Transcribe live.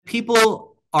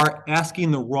people are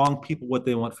asking the wrong people what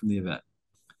they want from the event.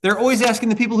 They're always asking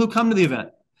the people who come to the event,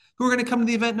 who are going to come to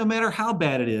the event no matter how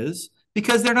bad it is,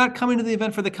 because they're not coming to the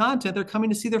event for the content. They're coming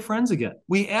to see their friends again.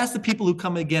 We ask the people who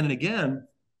come again and again,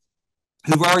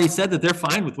 who've already said that they're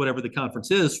fine with whatever the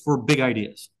conference is for big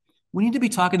ideas. We need to be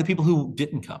talking to people who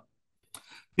didn't come,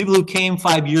 people who came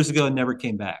 5 years ago and never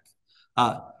came back.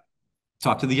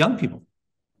 Talk to the young people,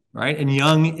 right? And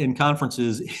young in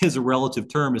conferences is a relative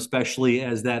term, especially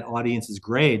as that audience is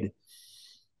grayed.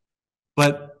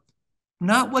 But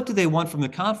not what do they want from the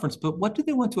conference, but what do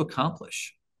they want to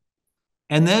accomplish?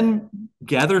 And then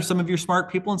gather some of your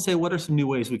smart people and say, what are some new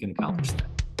ways we can accomplish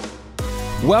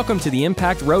that? Welcome to the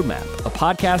Impact Roadmap, a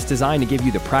podcast designed to give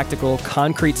you the practical,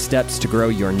 concrete steps to grow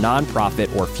your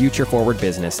nonprofit or future-forward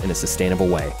business in a sustainable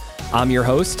way. I'm your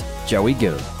host, Joey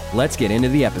Goon. Let's get into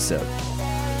the episode.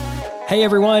 Hey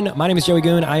everyone, my name is Joey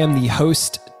Goon. I am the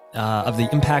host of the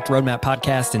Impact Roadmap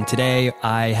podcast, and today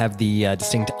I have the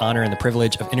distinct honor and the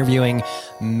privilege of interviewing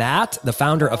Matt, the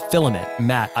founder of Filament.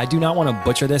 Matt, I do not want to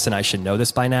butcher this, and I should know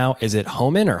this by now. Is it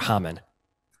Homann or Homann?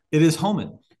 It is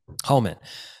Homann. Homann.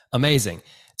 Amazing.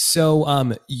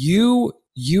 So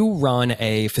you run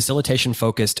a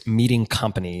facilitation-focused meeting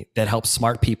company that helps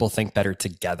smart people think better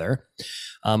together.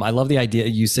 I love the idea.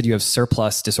 You said you have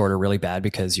surplus disorder really bad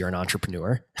because you're an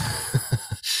entrepreneur.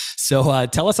 So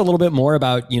tell us a little bit more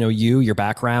about your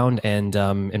background,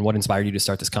 and what inspired you to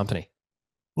start this company.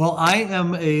 Well, I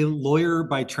am a lawyer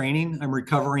by training. I'm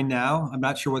recovering now. I'm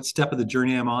not sure what step of the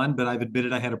journey I'm on, but I've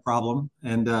admitted I had a problem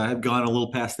and I've gone a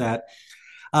little past that.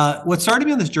 What started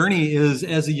me on this journey is,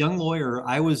 as a young lawyer,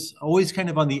 I was always kind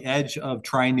of on the edge of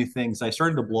trying new things. I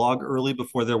started to blog early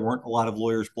before there were a lot of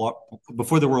lawyers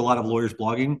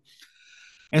blogging, and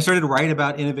I started to write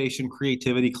about innovation,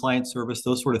 creativity, client service,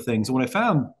 those sort of things. And what I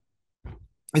found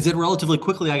is that relatively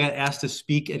quickly I got asked to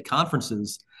speak at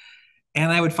conferences,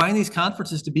 and I would find these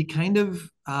conferences to be kind of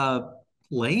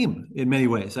lame in many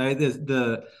ways.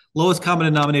 The lowest common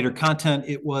denominator content,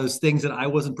 it was things that I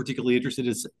wasn't particularly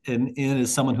interested in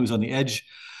as someone who's on the edge.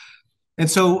 And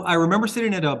so I remember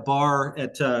sitting at a bar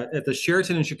at the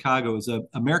Sheraton in Chicago. It was an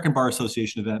American Bar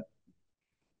Association event.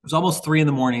 It was almost 3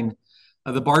 a.m.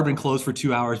 The bar had been closed for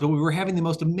 2 hours, but we were having the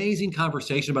most amazing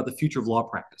conversation about the future of law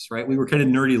practice, right? We were kind of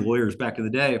nerdy lawyers back in the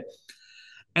day.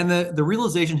 And the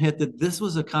realization hit that this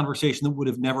was a conversation that would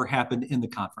have never happened in the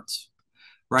conference,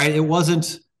 right? It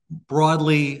wasn't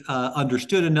broadly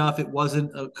understood enough. It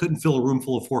couldn't fill a room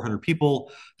full of 400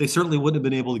 people. They certainly wouldn't have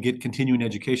been able to get continuing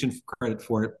education credit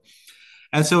for it.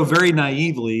 And so very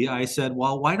naively, I said,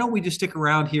 well, why don't we just stick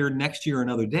around here next year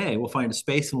another day? We'll find a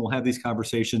space and we'll have these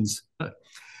conversations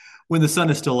when the sun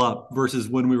is still up versus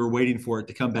when we were waiting for it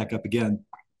to come back up again.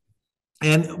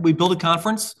 And we built a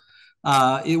conference.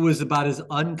 It was about as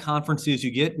unconferencey as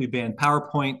you get. We banned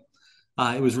PowerPoint.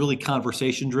 It was really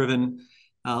conversation driven.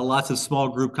 Lots of small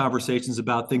group conversations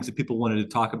about things that people wanted to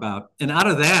talk about. And out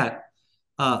of that,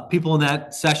 people in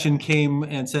that session came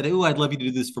and said, oh, I'd love you to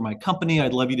do this for my company.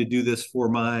 I'd love you to do this for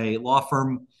my law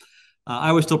firm.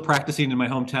 I was still practicing in my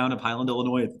hometown of Highland,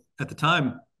 Illinois at the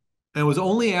time. And it was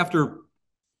only after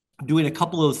doing a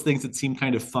couple of those things that seemed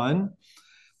kind of fun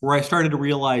where I started to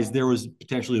realize there was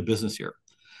potentially a business here.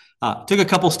 Took a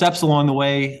couple steps along the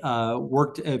way,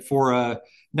 worked for a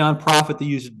nonprofit that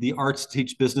used the arts to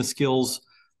teach business skills,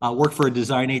 worked for a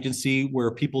design agency where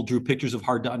people drew pictures of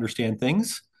hard to understand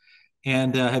things,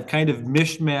 and have kind of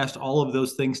mishmashed all of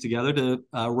those things together to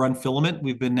run Filament.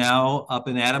 We've been now up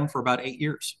and at 'em for about 8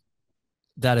 years.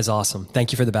 That is awesome.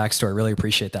 Thank you for the backstory. Really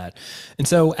appreciate that. And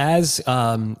so as,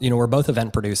 we're both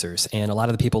event producers, and a lot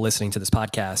of the people listening to this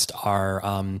podcast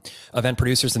are event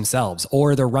producers themselves,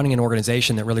 or they're running an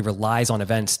organization that really relies on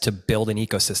events to build an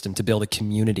ecosystem, to build a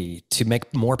community, to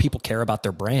make more people care about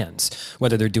their brands,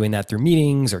 whether they're doing that through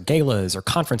meetings or galas or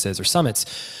conferences or summits.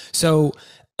 So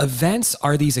events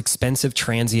are these expensive,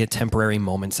 transient, temporary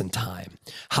moments in time.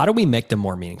 How do we make them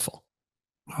more meaningful?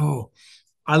 Oh,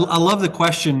 I love the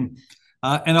question.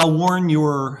 And I'll warn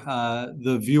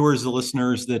the viewers, the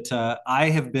listeners, that I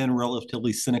have been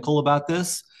relatively cynical about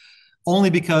this,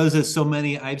 only because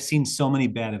I've seen so many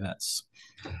bad events.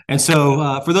 And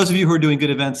so for those of you who are doing good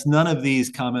events, none of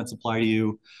these comments apply to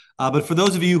you. But for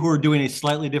those of you who are doing a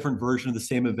slightly different version of the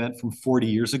same event from 40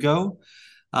 years ago,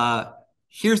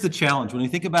 here's the challenge. When you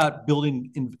think about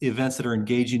building events that are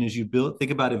engaging, think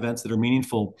about events that are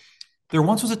meaningful, there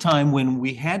once was a time when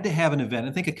we had to have an event,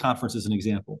 and think a conference as an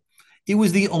example. It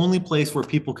was the only place where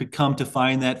people could come to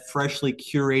find that freshly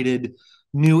curated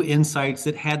new insights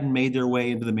that hadn't made their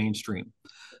way into the mainstream,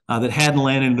 that hadn't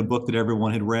landed in a book that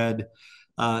everyone had read,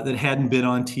 that hadn't been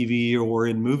on TV or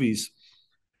in movies.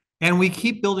 And we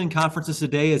keep building conferences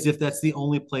today as if that's the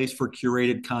only place for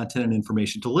curated content and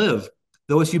information to live,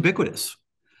 though it's ubiquitous,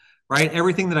 right?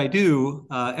 Everything that I do,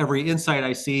 every insight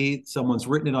I see, someone's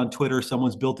written it on Twitter,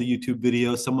 someone's built a YouTube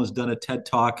video, someone's done a TED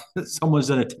Talk, someone's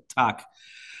done a TikTok.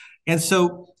 And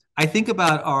so I think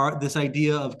about this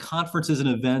idea of conferences and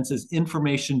events as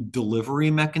information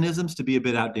delivery mechanisms to be a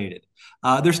bit outdated.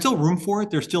 There's still room for it.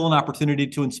 There's still an opportunity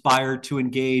to inspire, to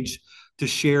engage, to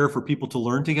share, for people to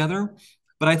learn together.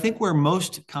 But I think where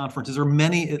most conferences, or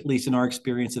many at least in our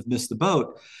experience, have missed the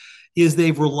boat is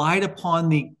they've relied upon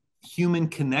the human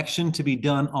connection to be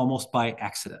done almost by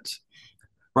accident,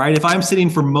 right? If I'm sitting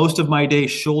for most of my day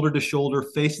shoulder to shoulder,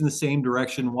 facing the same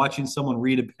direction, watching someone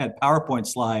read a bad PowerPoint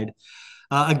slide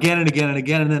again and again and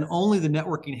again, and then only the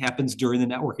networking happens during the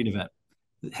networking event.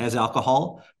 It has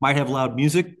alcohol, might have loud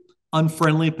music,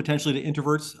 unfriendly potentially to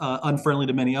introverts, unfriendly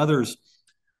to many others.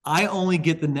 I only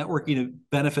get the networking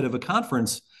benefit of a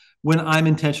conference when I'm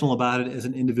intentional about it as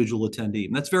an individual attendee.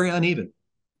 And that's very uneven.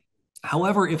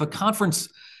 However, if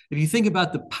you think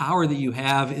about the power that you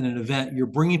have in an event, you're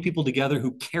bringing people together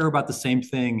who care about the same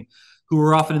thing, who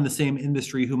are often in the same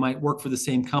industry, who might work for the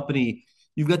same company.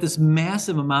 You've got this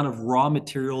massive amount of raw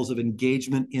materials of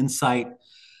engagement, insight,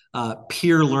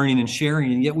 peer learning and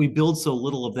sharing, and yet we build so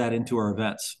little of that into our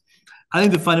events. I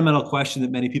think the fundamental question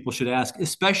that many people should ask,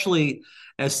 especially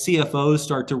as CFOs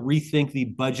start to rethink the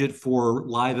budget for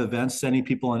live events, sending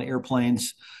people on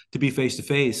airplanes to be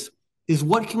face-to-face, is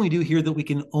what can we do here that we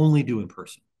can only do in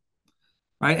person,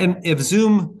 right? And if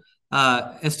Zoom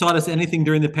has taught us anything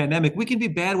during the pandemic, we can be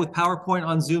bad with PowerPoint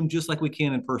on Zoom just like we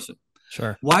can in person.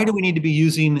 Sure. Why do we need to be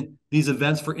using these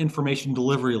events for information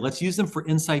delivery? Let's use them for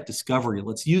insight discovery.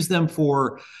 Let's use them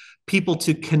for people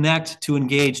to connect, to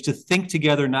engage, to think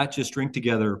together, not just drink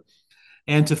together,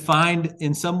 and to find,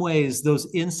 in some ways,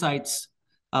 those insights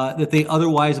that they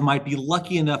otherwise might be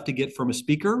lucky enough to get from a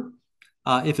speaker.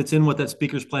 If it's in what that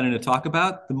speaker's planning to talk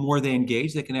about, the more they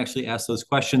engage, they can actually ask those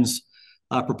questions,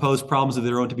 propose problems of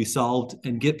their own to be solved,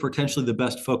 and get potentially the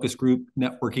best focus group,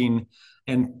 networking,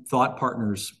 and thought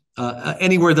partners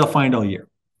anywhere they'll find all year.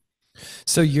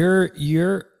 So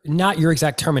you're not your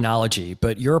exact terminology,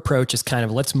 but your approach is kind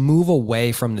of, let's move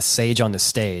away from the sage on the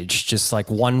stage, just like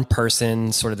one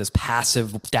person, sort of this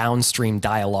passive downstream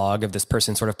dialogue of this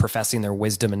person sort of professing their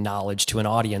wisdom and knowledge to an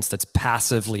audience that's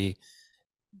passively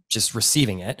just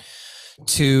receiving it,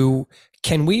 to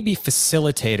can we be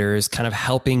facilitators kind of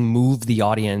helping move the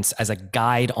audience as a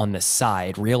guide on the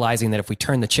side, realizing that if we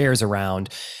turn the chairs around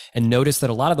and notice that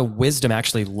a lot of the wisdom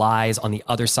actually lies on the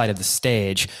other side of the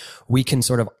stage, we can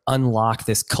sort of unlock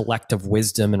this collective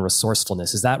wisdom and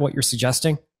resourcefulness. Is that what you're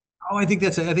suggesting? Oh, I think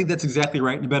that's exactly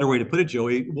right. And a better way to put it,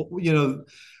 Joey,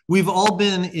 we've all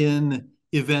been in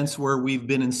events where we've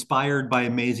been inspired by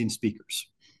amazing speakers,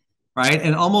 right?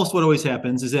 And almost what always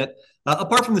happens is that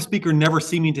apart from the speaker never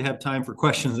seeming to have time for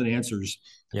questions and answers,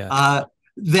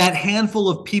 that handful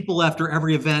of people after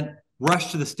every event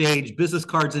rush to the stage, business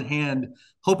cards in hand,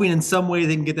 hoping in some way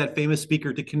they can get that famous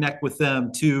speaker to connect with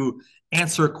them, to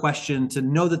answer a question, to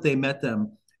know that they met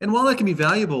them. And while that can be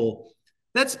valuable,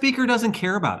 that speaker doesn't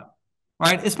care about it,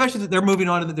 right? Especially that they're moving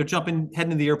on, that they're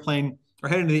heading to the airplane or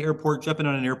heading to the airport, jumping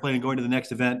on an airplane and going to the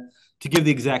next event to give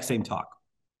the exact same talk.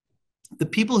 The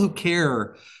people who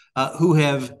care, who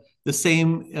have the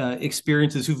same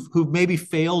experiences, who've maybe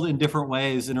failed in different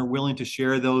ways and are willing to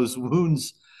share those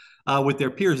wounds with their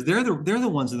peers, they're the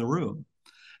ones in the room.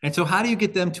 And so how do you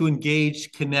get them to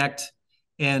engage, connect,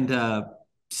 and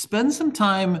spend some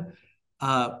time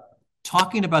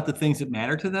talking about the things that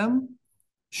matter to them,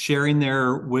 sharing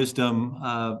their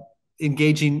wisdom,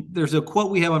 engaging? There's a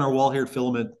quote we have on our wall here at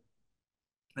Filament,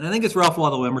 and I think it's Ralph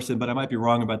Waldo Emerson, but I might be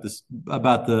wrong about this,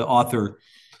 about the author.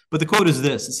 But the quote is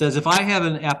this. It says, if I have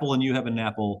an apple and you have an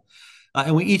apple,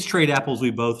 and we each trade apples, we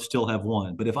both still have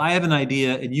one. But if I have an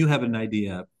idea and you have an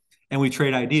idea, and we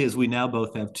trade ideas, we now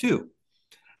both have two.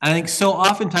 I think so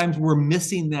oftentimes we're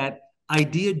missing that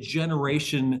idea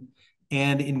generation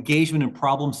and engagement and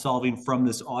problem solving from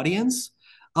this audience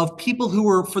of people who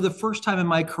are, for the first time in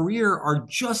my career, are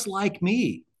just like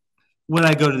me when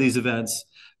I go to these events,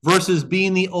 versus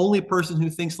being the only person who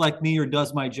thinks like me or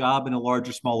does my job in a large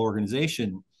or small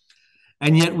organization.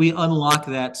 And yet we unlock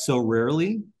that so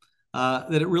rarely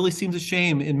that it really seems a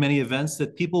shame in many events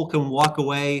that people can walk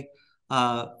away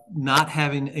not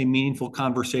having a meaningful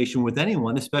conversation with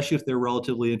anyone, especially if they're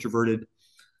relatively introverted,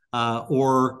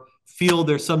 or feel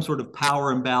there's some sort of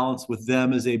power imbalance with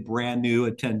them as a brand new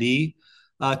attendee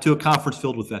to a conference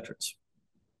filled with veterans.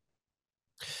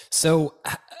 So,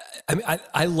 I mean,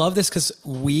 I love this because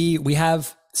we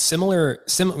have similar,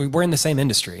 we're in the same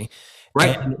industry,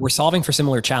 right? And we're solving for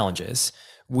similar challenges.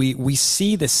 we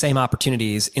see the same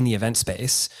opportunities in the event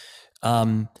space.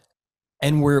 And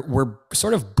we're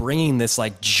sort of bringing this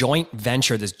like joint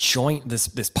venture,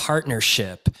 this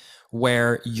partnership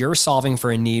where you're solving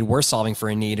for a need, we're solving for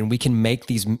a need, and we can make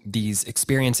these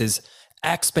experiences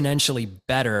exponentially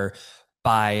better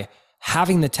by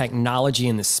having the technology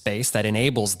in the space that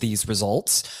enables these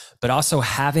results, but also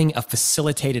having a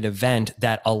facilitated event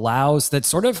that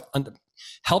sort of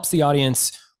helps the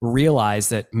audience realize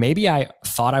that maybe I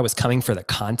thought I was coming for the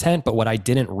content, but what I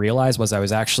didn't realize was I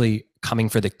was actually coming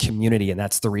for the community. And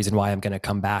that's the reason why I'm going to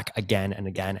come back again and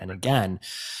again and again.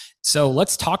 So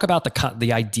let's talk about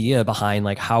the idea behind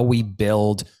like how we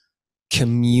build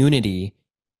community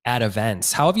at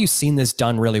events. How have you seen this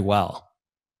done really well?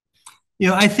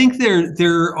 I think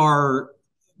there are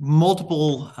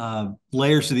multiple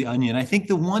layers to the onion. I think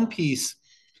the one piece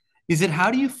is that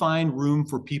how do you find room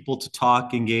for people to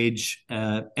talk, engage,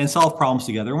 and solve problems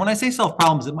together? And when I say solve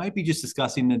problems, it might be just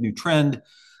discussing a new trend.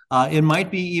 It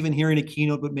might be even hearing a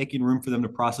keynote, but making room for them to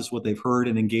process what they've heard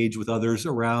and engage with others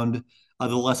around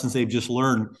the lessons they've just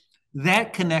learned.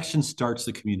 That connection starts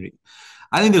the community.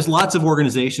 I think there's lots of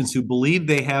organizations who believe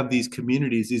they have these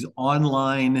communities, these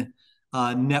online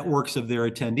networks of their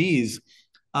attendees.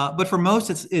 But for most,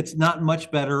 it's not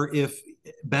much better, if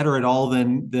better at all,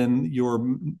 than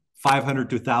your 500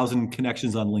 to 1,000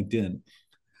 connections on LinkedIn.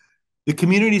 The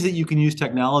communities that you can use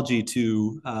technology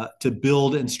to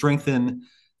build and strengthen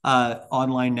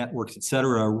online networks, et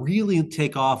cetera, really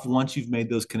take off once you've made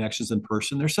those connections in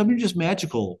person. There's something just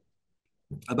magical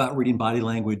about reading body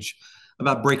language,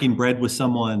 about breaking bread with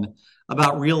someone,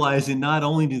 about realizing not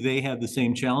only do they have the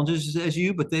same challenges as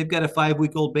you, but they've got a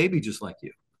 5-week-old baby just like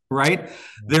you, right? Yeah.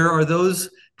 There are those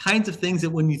kinds of things that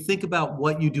when you think about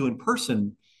what you do in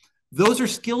person, those are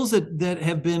skills that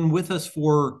have been with us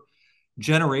for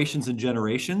generations and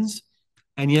generations,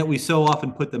 and yet we so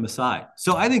often put them aside.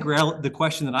 So I think the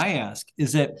question that I ask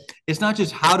is that it's not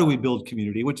just how do we build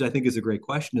community, which I think is a great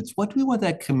question. It's what do we want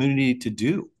that community to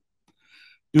do?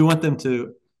 Do we want them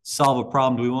to solve a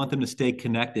problem? Do we want them to stay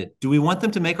connected? Do we want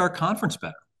them to make our conference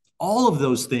better? All of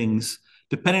those things,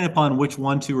 depending upon which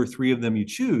 1, 2, or 3 of them you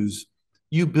choose,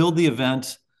 you build the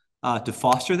event to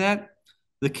foster that.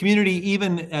 The community,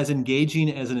 even as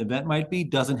engaging as an event might be,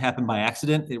 doesn't happen by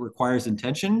accident. It requires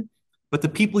intention. But the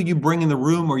people you bring in the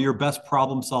room are your best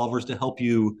problem solvers to help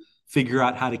you figure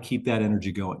out how to keep that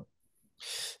energy going.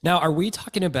 Now, are we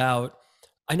talking about,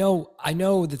 I know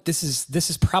that this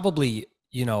is probably,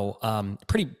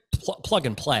 pretty plug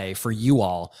and play for you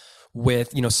all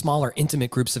with, smaller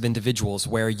intimate groups of individuals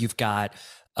where you've got,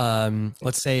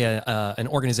 let's say an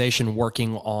organization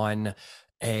working on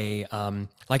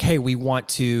hey, we want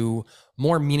to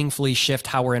more meaningfully shift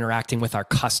how we're interacting with our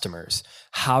customers.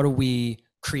 How do we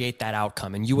create that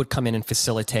outcome? And you would come in and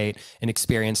facilitate an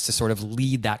experience to sort of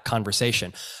lead that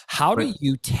conversation. How do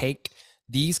you take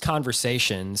these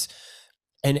conversations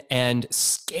and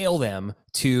scale them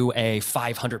to a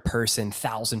 500 person,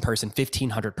 1,000 person,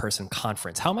 1,500 person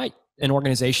conference? How might an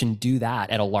organization do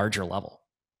that at a larger level?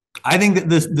 I think that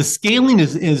the scaling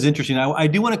is interesting. I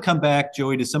do want to come back,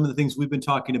 Joey, to some of the things we've been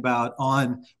talking about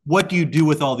on what do you do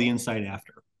with all the insight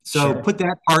after. So Put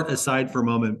that part aside for a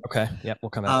moment. Okay. Yeah, we'll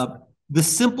come back. The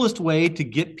simplest way to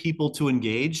get people to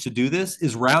engage to do this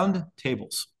is round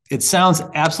tables. It sounds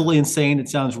absolutely insane. It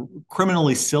sounds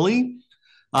criminally silly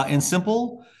and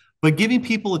simple, but giving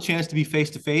people a chance to be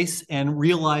face-to-face and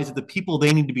realize that the people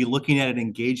they need to be looking at and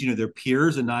engaging are their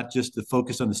peers and not just the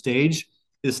focus on the stage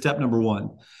is step number 1.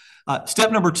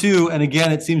 Step number 2, and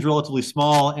again, it seems relatively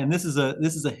small, and this is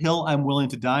a hill I'm willing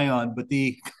to die on, but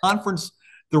the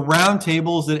round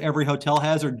tables that every hotel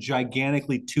has are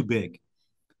gigantically too big,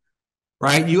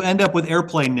 right? You end up with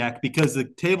airplane neck because the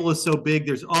table is so big,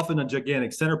 there's often a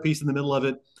gigantic centerpiece in the middle of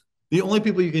it. The only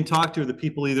people you can talk to are the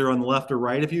people either on the left or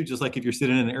right of you, just like if you're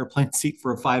sitting in an airplane seat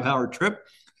for a 5-hour trip.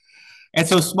 And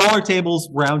so smaller tables,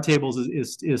 round tables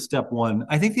is step 1.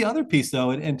 I think the other piece,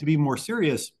 though, and to be more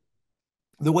serious,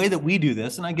 the way that we do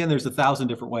this, and again, there's 1,000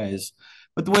 different ways,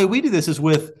 but the way we do this is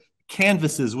with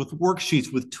canvases, with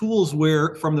worksheets, with tools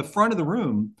where from the front of the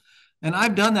room, and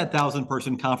I've done that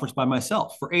 1,000-person conference by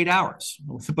myself for 8 hours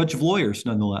with a bunch of lawyers,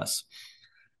 nonetheless,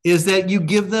 is that you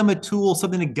give them a tool,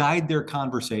 something to guide their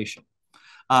conversation.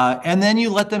 And then you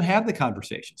let them have the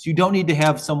conversations. You don't need to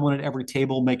have someone at every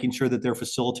table making sure that they're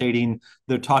facilitating,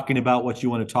 they're talking about what you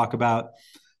want to talk about.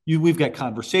 We've got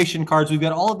conversation cards. We've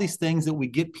got all of these things that we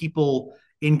get people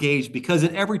engaged because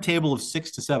at every table of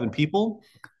 6 to 7 people,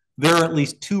 there are at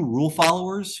least 2 rule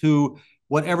followers who,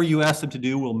 whatever you ask them to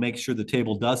do, will make sure the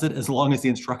table does it as long as the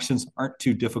instructions aren't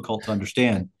too difficult to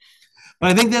understand.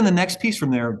 But I think then the next piece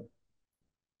from there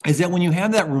is that when you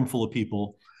have that room full of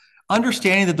people,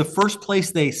 understanding that the first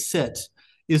place they sit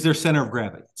is their center of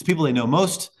gravity. It's people they know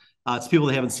most. It's people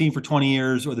they haven't seen for 20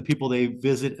 years, or the people they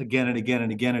visit again and again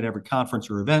and again at every conference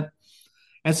or event.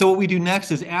 And so what we do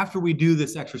next is, after we do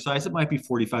this exercise, it might be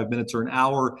 45 minutes or an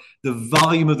hour, the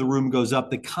volume of the room goes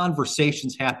up, the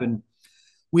conversations happen.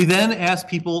 We then ask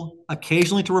people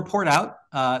occasionally to report out.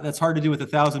 That's hard to do with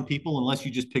 1,000 people unless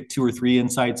you just pick 2 or 3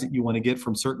 insights that you want to get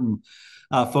from certain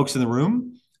folks in the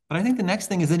room. But I think the next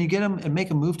thing is then you get them and make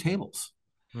them move tables.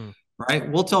 Hmm.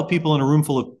 Right? We'll tell people in a room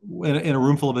full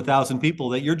of 1,000 people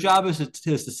that your job is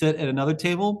to sit at another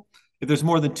table. If there's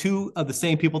more than 2 of the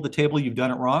same people at the table, you've done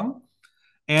it wrong.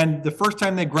 And the first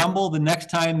time they grumble, the next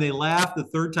time they laugh, the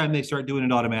third time they start doing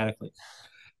it automatically.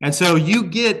 And so you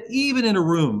get, even in a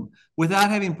room, without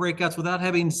having breakouts, without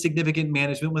having significant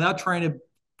management, without trying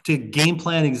to game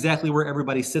plan exactly where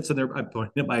everybody sits on their, I'm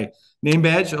pointing at my name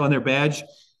badge, on their badge,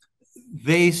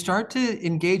 they start to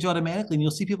engage automatically. And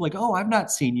you'll see people like, oh, I've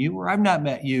not seen you, or I've not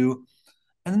met you.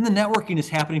 And then the networking is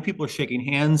happening. People are shaking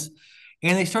hands,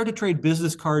 and they start to trade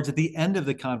business cards at the end of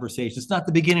the conversation. It's not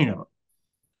the beginning of it.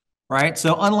 Right.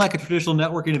 So unlike a traditional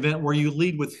networking event where you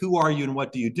lead with who are you and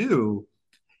what do you do,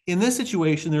 in this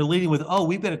situation, they're leading with, oh,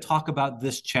 we've got to talk about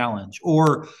this challenge,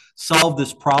 or solve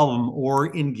this problem,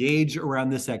 or engage around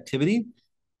this activity.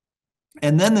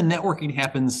 And then the networking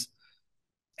happens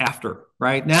after.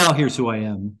 Right now, here's who I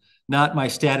am. Not my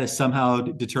status somehow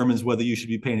determines whether you should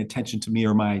be paying attention to me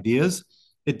or my ideas.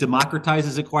 It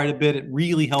democratizes it quite a bit. It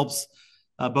really helps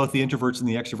both the introverts and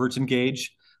the extroverts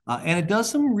engage. And it does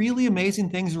some really amazing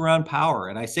things around power.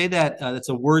 And I say that that's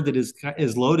a word that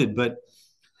is loaded, but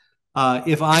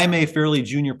if I'm a fairly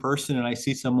junior person and I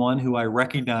see someone who I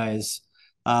recognize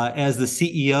as the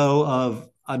CEO of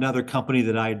another company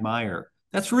that I admire,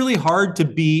 that's really hard to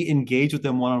be engaged with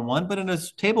them one-on-one. But in a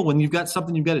table, when you've got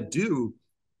something you've got to do,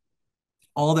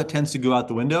 all that tends to go out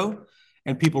the window,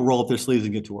 and people roll up their sleeves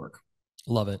and get to work.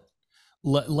 Love it.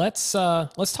 Let's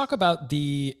talk about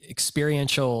the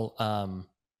experiential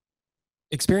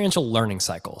learning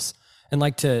cycles, and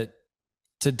like to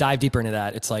dive deeper into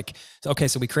that. It's like, okay,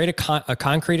 so we create a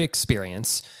concrete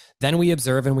experience, then we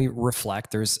observe and we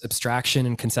reflect. There's abstraction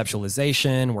and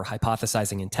conceptualization. We're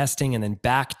hypothesizing and testing, and then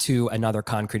back to another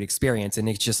concrete experience. And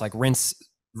it's just like rinse,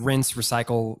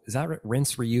 recycle. Is that right?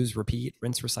 Rinse, reuse, repeat,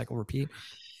 rinse, recycle, repeat.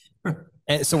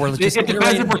 And so we're just, it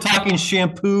depends if we're talking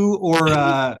shampoo or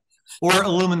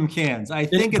aluminum cans. I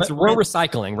think we're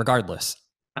recycling regardless.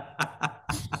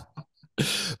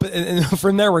 But and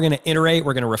from there, we're going to iterate,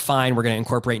 we're going to refine, we're going to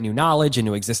incorporate new knowledge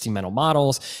into existing mental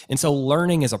models. And so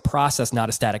learning is a process, not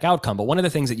a static outcome. But one of the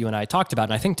things that you and I talked about,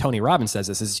 and I think Tony Robbins says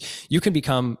this, is you can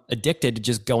become addicted to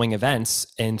just going events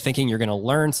and thinking you're going to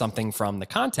learn something from the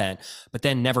content, but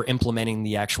then never implementing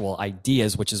the actual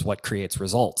ideas, which is what creates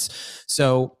results.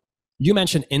 So you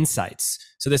mentioned insights.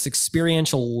 So this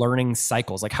experiential learning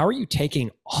cycles, like how are you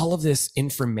taking all of this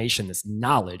information, this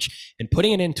knowledge, and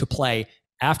putting it into play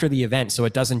after the event, so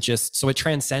it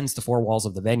transcends the 4 walls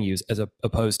of the venues as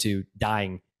opposed to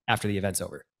dying after the event's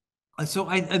over? So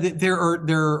there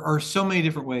are so many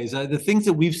different ways. The things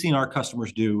that we've seen our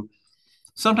customers do,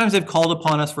 sometimes they've called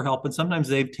upon us for help, and sometimes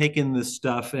they've taken this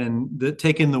stuff and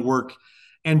taken the work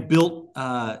and built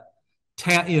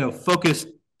focused,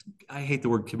 I hate the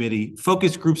word committee,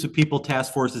 focused groups of people,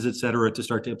 task forces, et cetera, to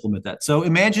start to implement that. So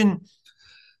imagine,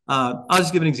 I'll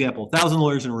just give an example, 1,000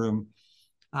 lawyers in a room.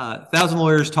 1,000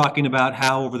 lawyers talking about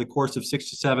how over the course of 6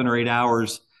 to 7 or 8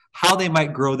 hours, how they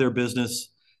might grow their business,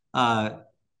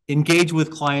 engage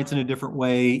with clients in a different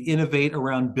way, innovate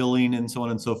around billing, and so on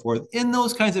and so forth. In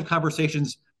those kinds of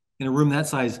conversations, in a room that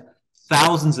size,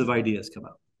 thousands of ideas come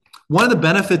out. One of the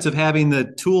benefits of having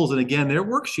the tools, and again, they're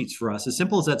worksheets for us, as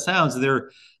simple as that sounds,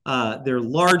 they're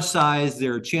large size,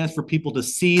 they're a chance for people to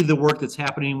see the work that's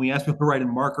happening. We ask people to write in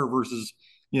marker versus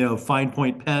fine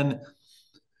point pen.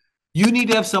 You need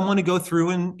to have someone to go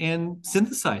through and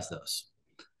synthesize those,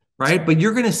 right? But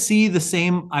you're going to see the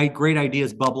same great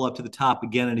ideas bubble up to the top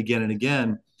again and again and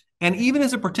again. And even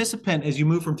as a participant, as you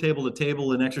move from table to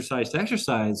table and exercise to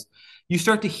exercise, you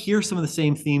start to hear some of the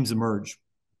same themes emerge.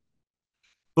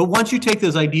 But once you take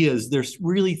those ideas, there's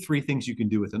really 3 things you can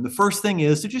do with them. The first thing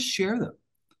is to just share them,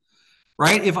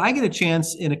 right? If I get a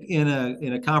chance in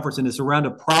a conference and it's around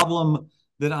a problem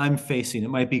that I'm facing, it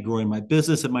might be growing my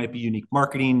business, it might be unique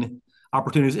marketing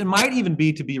opportunities, it might even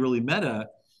be, to be really meta,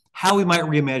 how we might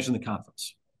reimagine the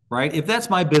conference, right? If that's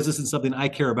my business and something I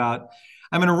care about,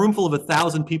 I'm in a room full of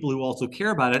 1,000 people who also care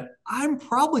about it, I'm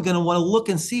probably going to want to look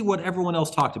and see what everyone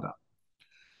else talked about.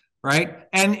 right?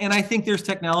 And I think there's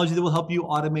technology that will help you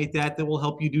automate that, that will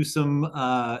help you do some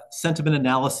sentiment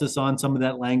analysis on some of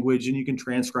that language, and you can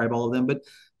transcribe all of them. But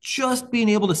just being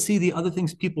able to see the other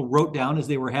things people wrote down as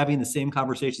they were having the same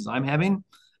conversations I'm having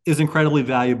is incredibly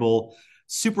valuable,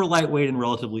 super lightweight, and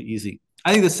relatively easy.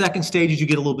 I think the second stage, as you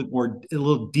get a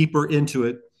little deeper into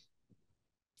it,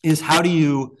 is how do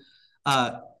you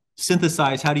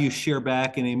synthesize, how do you share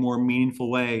back in a more meaningful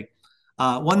way?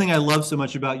 One thing I love so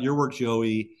much about your work,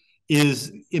 Joey,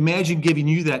 is imagine giving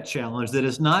you that challenge that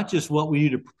is not just what we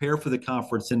do to prepare for the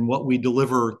conference and what we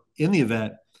deliver in the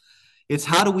event. It's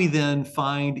how do we then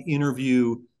find,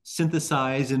 interview,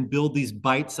 synthesize, and build these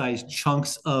bite-sized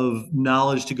chunks of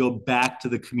knowledge to go back to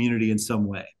the community in some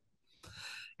way.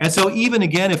 And so even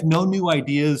again, if no new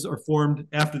ideas are formed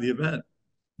after the event,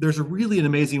 there's a really an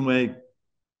amazing way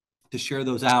to share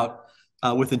those out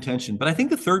with intention. But I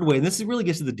think the third way, and this really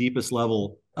gets to the deepest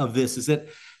level of this, is that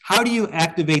how do you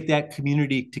activate that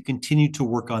community to continue to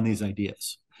work on these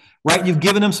ideas? Right? You've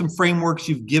given them some frameworks,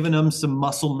 you've given them some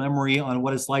muscle memory on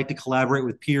what it's like to collaborate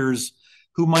with peers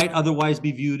who might otherwise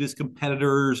be viewed as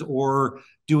competitors or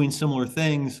doing similar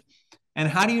things. And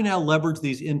how do you now leverage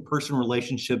these in-person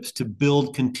relationships to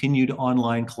build continued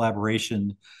online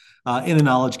collaboration in a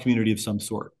knowledge community of some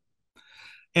sort?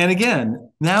 And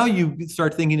again, now you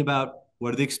start thinking about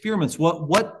what are the experiments?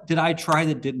 What did I try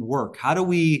that didn't work? How do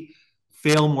we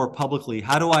fail more publicly?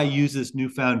 How do I use this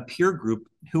newfound peer group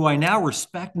who I now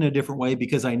respect in a different way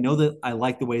because I know that I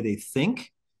like the way they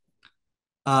think?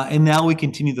 And now we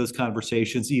continue those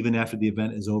conversations even after the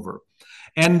event is over.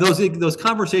 And those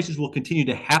conversations will continue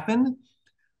to happen.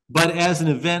 But as an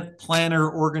event planner,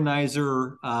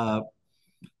 organizer,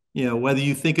 whether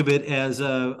you think of it as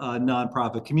a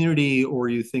nonprofit community or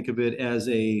you think of it as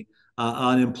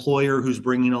an employer who's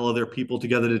bringing all of their people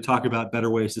together to talk about better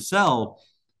ways to sell,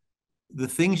 the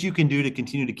things you can do to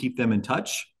continue to keep them in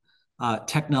touch,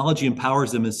 technology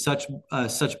empowers them in such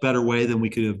better way than we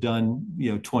could have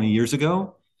done 20 years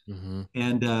ago. Mm-hmm.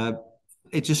 And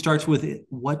it just starts with,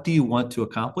 what do you want to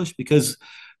accomplish? Because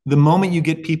the moment you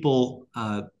get people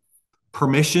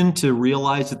permission to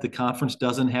realize that the conference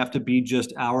doesn't have to be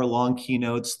just hour-long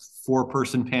keynotes,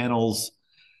 4-person panels,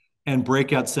 and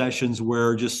breakout sessions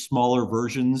where just smaller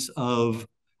versions of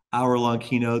hour-long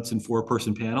keynotes and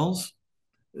 4-person panels,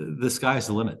 the sky's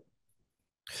the limit.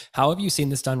 How have you seen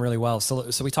this done really well? So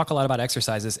we talk a lot about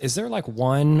exercises. Is there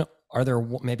are there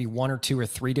maybe 1 or 2 or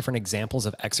 3 different examples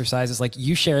of exercises? Like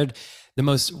you shared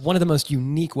one of the most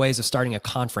unique ways of starting a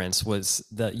conference was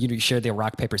you shared the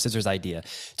rock, paper, scissors idea.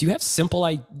 Do you have simple,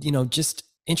 just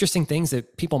interesting things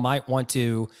that people might want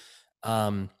to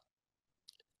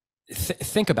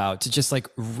think about to just like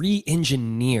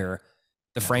re-engineer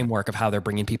the framework of how they're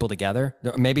bringing people together?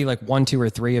 Maybe like 1, 2, or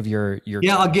 3 of your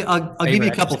yeah, I'll give you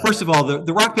a couple. First of all,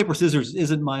 the rock, paper, scissors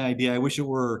isn't my idea. I wish it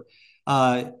were.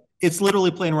 It's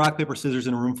literally playing rock, paper, scissors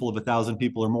in a room full of 1,000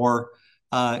 people or more.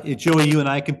 Joey, you and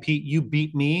I compete. You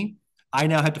beat me. I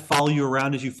now have to follow you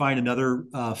around as you find another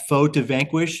foe to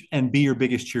vanquish and be your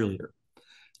biggest cheerleader.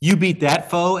 You beat that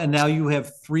foe, and now you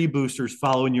have 3 boosters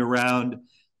following you around,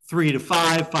 3 to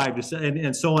 5, 5 to 7,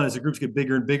 and so on as the groups get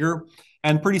bigger and bigger.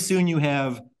 And pretty soon you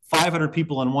have 500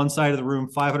 people on one side of the room,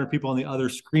 500 people on the other,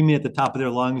 screaming at the top of their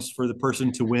lungs for the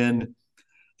person to win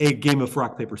a game of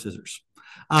rock, paper, scissors.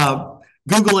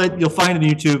 Google it. You'll find it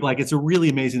on YouTube. Like, it's a really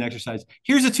amazing exercise.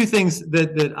 Here's the 2 things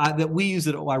that we use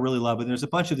that I really love, and there's a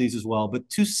bunch of these as well, but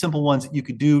 2 simple ones that you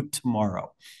could do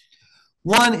tomorrow.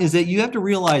 One is that you have to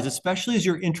realize, especially as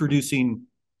you're introducing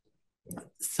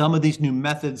some of these new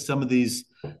methods, some of these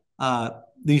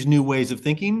new ways of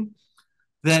thinking,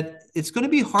 that it's going to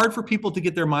be hard for people to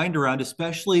get their mind around,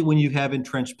 especially when you have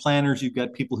entrenched planners. You've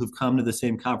got people who've come to the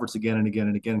same conference again and again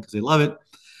and again because they love it.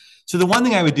 So the one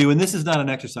thing I would do, and this is not an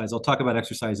exercise, I'll talk about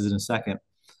exercises in a second,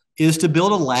 is to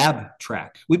build a lab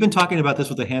track. We've been talking about this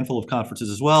with a handful of conferences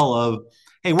as well of,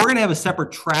 hey, we're going to have a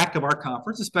separate track of our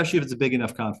conference, especially if it's a big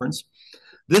enough conference.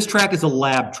 This track is a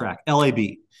lab track, LAB.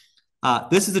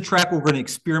 This is a track where we're going to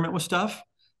experiment with stuff.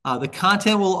 The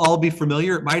content will all be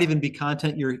familiar. It might even be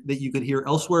content that you could hear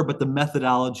elsewhere, but the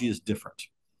methodology is different.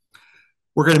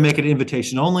 We're going to make it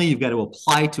invitation only. You've got to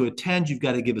apply to attend. You've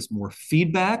got to give us more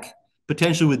feedback,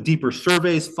 potentially with deeper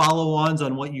surveys, follow-ons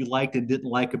on what you liked and didn't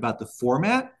like about the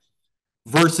format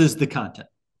versus the content,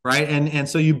 right? And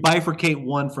so you bifurcate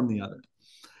one from the other.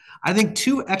 I think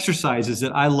 2 exercises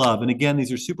that I love, and again,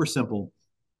 these are super simple,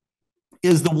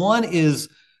 is the one is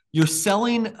you're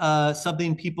selling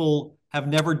something people have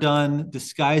never done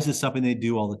disguised as something they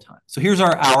do all the time. So here's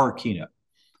our hour keynote.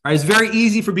 All right, it's very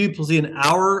easy for people to see an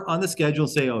hour on the schedule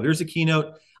and say, oh, here's a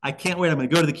keynote. I can't wait. I'm going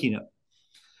to go to the keynote.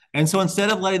 And so instead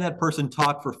of letting that person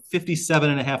talk for 57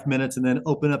 and a half minutes and then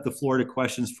open up the floor to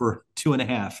questions for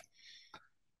 2.5,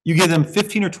 you give them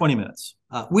 15 or 20 minutes.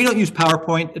 We don't use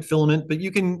PowerPoint at Filament, but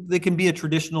they can be a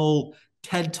traditional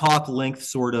TED Talk length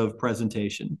sort of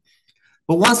presentation.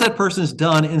 But once that person is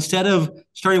done, instead of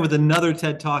starting with another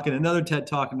TED Talk and another TED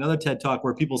Talk and another TED Talk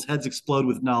where people's heads explode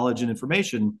with knowledge and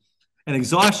information and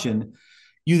exhaustion,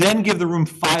 you then give the room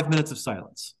 5 minutes of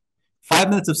silence. 5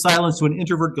 minutes of silence to an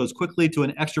introvert goes quickly, to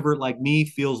an extrovert like me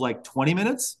feels like 20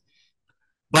 minutes.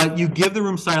 But you give the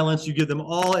room silence, you give them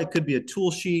all, it could be a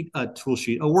worksheet,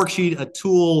 a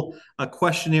tool, a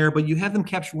questionnaire, but you have them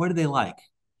capture what do they like?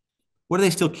 What are they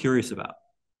still curious about?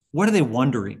 What are they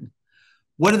wondering?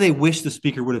 What do they wish the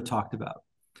speaker would have talked about?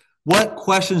 What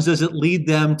questions does it lead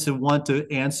them to want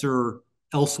to answer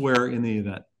elsewhere in the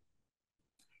event?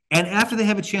 And after they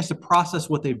have a chance to process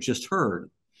what they've just heard,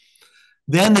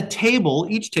 then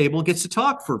each table gets to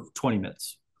talk for 20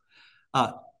 minutes.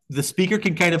 The speaker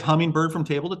can kind of hummingbird from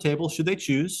table to table, should they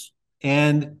choose,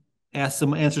 and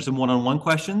answer some one-on-one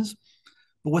questions.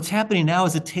 But what's happening now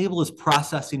is the table is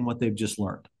processing what they've just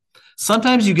learned.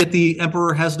 Sometimes you get the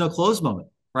emperor has no clothes moment,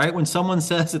 right? When someone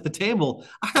says at the table,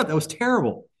 I thought that was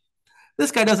terrible.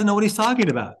 This guy doesn't know what he's talking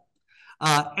about.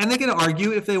 And they get to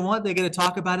argue if they want, they get to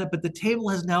talk about it, but the table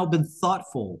has now been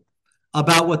thoughtful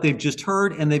about what they've just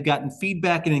heard, and they've gotten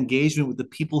feedback and engagement with the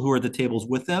people who are at the tables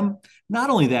with them. Not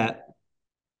only that,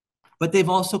 but they've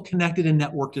also connected and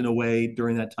networked in a way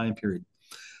during that time period.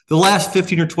 The last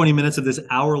 15 or 20 minutes of this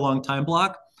hour-long time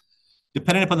block,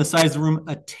 depending upon the size of the room,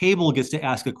 a table gets to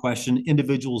ask a question,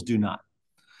 individuals do not.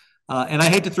 And I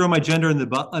hate to throw my gender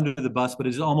under the bus, but it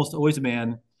is almost always a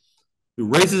man who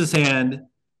raises his hand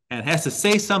and has to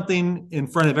say something in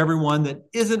front of everyone that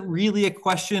isn't really a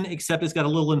question, except it's got a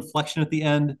little inflection at the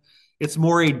end. It's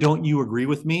more a don't you agree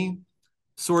with me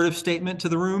sort of statement to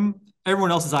the room.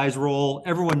 Everyone else's eyes roll.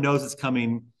 Everyone knows it's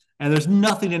coming, and there's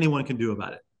nothing anyone can do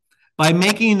about it. By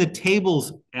making the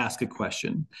tables ask a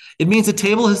question, it means the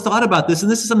table has thought about this,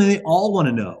 and this is something they all want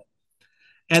to know.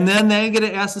 And then they get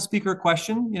to ask the speaker a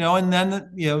question, and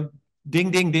then,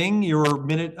 ding, ding, ding, your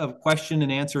minute of question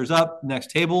and answer is up,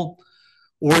 next table,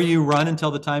 or you run until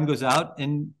the time goes out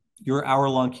and your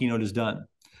hour-long keynote is done.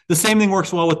 The same thing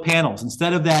works well with panels.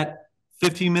 Instead of that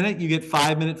 15-minute, you get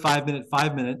 5-minute, 5-minute,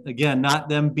 5-minute. Again, not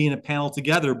them being a panel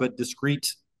together, but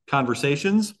discrete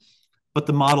conversations. But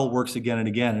the model works again and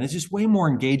again. And it's just way more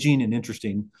engaging and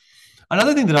interesting.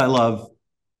 Another thing that I love,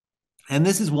 and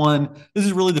this is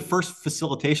really the first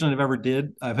facilitation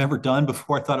I've ever done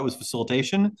before I thought it was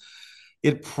facilitation.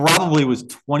 It probably was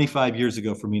 25 years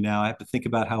ago for me now. I have to think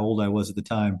about how old I was at the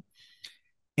time.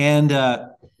 And it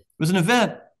was an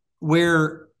event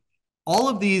where all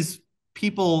of these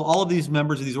people, all of these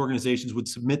members of these organizations would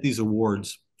submit these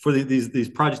awards for these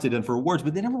projects they'd done for awards,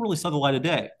 but they never really saw the light of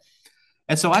day.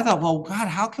 And so I thought, well, God,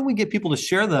 how can we get people to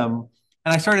share them?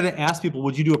 And I started to ask people,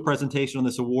 would you do a presentation on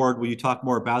this award? Will you talk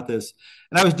more about this?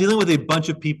 And I was dealing with a bunch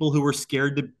of people who were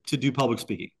scared to do public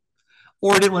speaking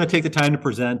or didn't want to take the time to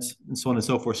present and so on and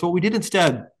so forth. So what we did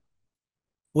instead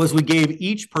was we gave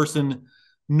each person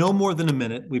no more than a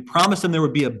minute. We promised them there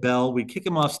would be a bell. We'd kick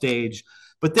them off stage,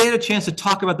 but they had a chance to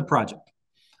talk about the project.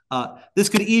 This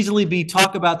could easily be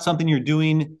talk about something you're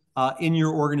doing in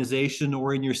your organization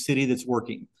or in your city that's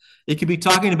working. It could be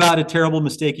talking about a terrible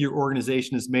mistake your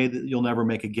organization has made that you'll never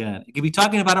make again. It could be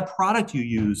talking about a product you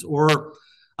use or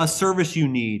a service you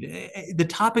need. The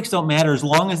topics don't matter as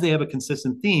long as they have a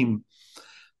consistent theme,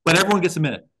 but everyone gets a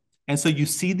minute. And so you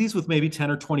see these with maybe 10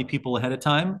 or 20 people ahead of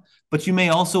time, but you may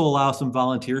also allow some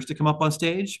volunteers to come up on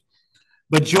stage.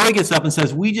 But Joy gets up and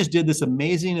says, we just did this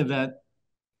amazing event.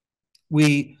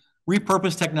 We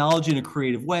repurposed technology in a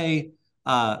creative way,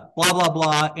 blah, blah,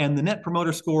 blah. And the net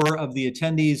promoter score of the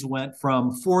attendees went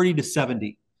from 40 to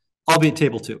 70, albeit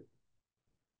table 2.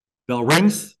 Bell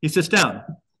rings, he sits down.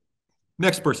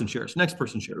 Next person shares, next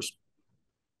person shares.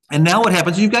 And now what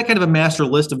happens, you've got kind of a master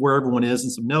list of where everyone is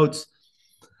and some notes.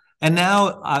 And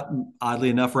now, oddly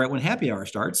enough, right when happy hour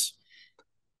starts,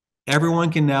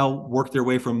 everyone can now work their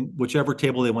way from whichever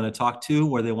table they want to talk to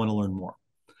where they want to learn more.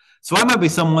 So I might be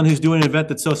someone who's doing an event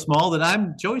that's so small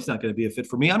that Joey's not going to be a fit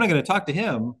for me. I'm not going to talk to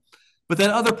him, but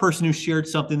that other person who shared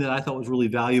something that I thought was really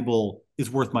valuable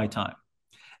is worth my time.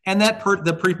 And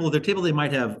the people at their table, they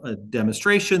might have a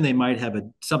demonstration, they might have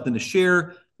something to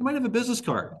share, they might have a business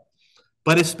card.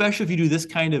 But especially if you do this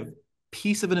kind of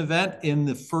piece of an event in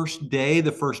the first day,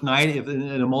 the first night,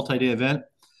 in a multi-day event,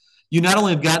 you not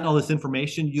only have gotten all this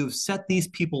information, you've set these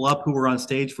people up who were on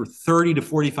stage for 30 to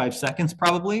 45 seconds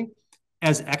probably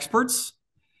as experts,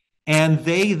 and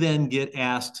they then get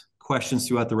asked questions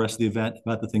throughout the rest of the event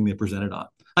about the thing they presented on.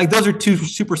 Like those are two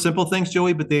super simple things,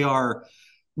 Joey, but they are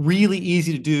really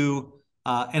easy to do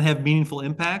and have meaningful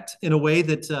impact in a way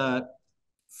that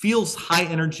feels high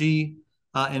energy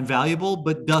and valuable,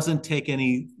 but doesn't take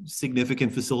any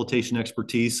significant facilitation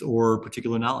expertise or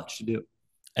particular knowledge to do.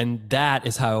 And that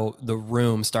is how the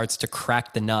room starts to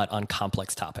crack the nut on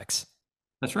complex topics.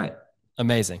 That's right.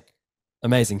 Amazing.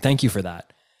 Amazing. Thank you for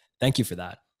that. Thank you for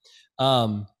that.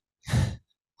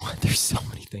 There's so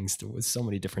many things so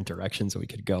many different directions we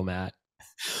could go, Matt.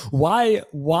 Why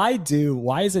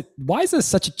is this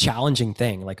such a challenging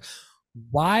thing? Like,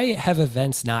 why have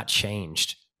events not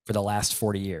changed for the last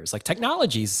 40 years? Like,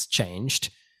 technology's changed,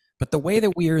 but the way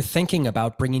that we are thinking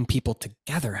about bringing people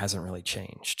together hasn't really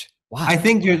changed. Why? I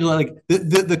think you're like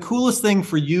the coolest thing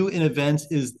for you in events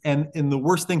is, and the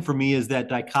worst thing for me is that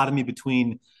dichotomy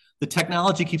between the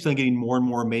technology keeps on getting more and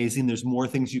more amazing. There's more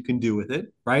things you can do with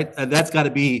it, right? That's got to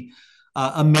be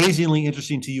amazingly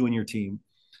interesting to you and your team.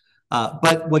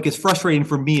 But what gets frustrating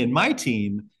for me and my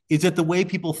team is that the way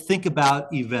people think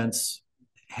about events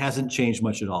hasn't changed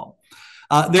much at all.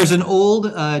 There's an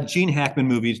old Gene Hackman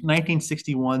movie,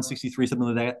 1961, 63,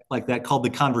 something like that, called The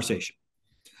Conversation.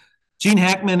 Gene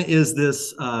Hackman is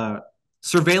this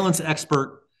surveillance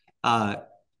expert,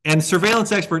 and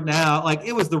surveillance expert now, like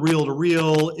it was the reel to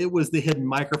reel, it was the hidden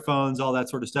microphones, all that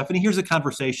sort of stuff. And he hears a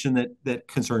conversation that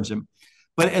concerns him.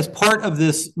 But as part of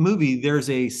this movie, there's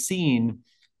a scene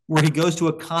where he goes to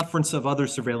a conference of other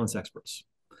surveillance experts.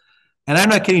 And I'm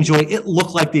not kidding, Joy, it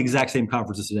looked like the exact same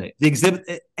conference as today.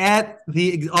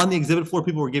 On the exhibit floor,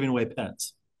 people were giving away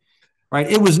pens, right?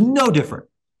 It was no different.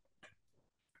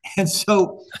 And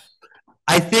so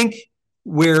I think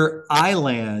where I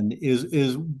land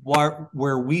is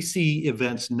where we see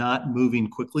events not moving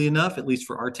quickly enough, at least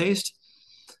for our taste,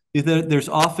 is that there's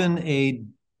often a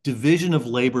division of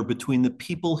labor between the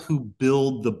people who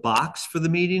build the box for the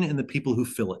meeting and the people who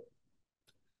fill it.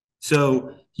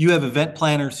 So you have event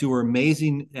planners who are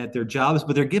amazing at their jobs,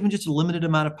 but they're given just a limited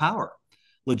amount of power.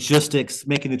 Logistics,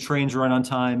 making the trains run on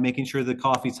time, making sure the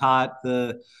coffee's hot,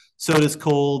 the soda's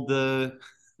cold, the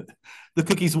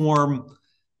cookies warm,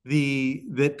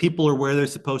 that people are where they're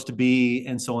supposed to be,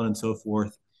 and so on and so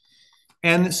forth.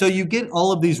 And so you get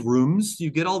all of these rooms,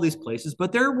 you get all these places,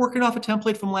 but they're working off a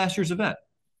template from last year's event,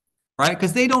 right?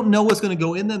 Because they don't know what's going to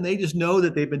go in them. They just know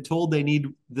that they've been told they need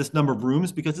this number of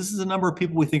rooms because this is a number of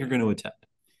people we think are going to attend.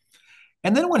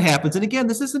 And then what happens, and again,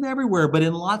 this isn't everywhere, but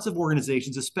in lots of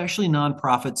organizations, especially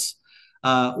nonprofits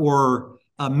or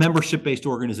membership-based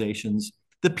organizations,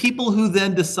 the people who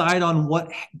then decide on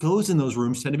what goes in those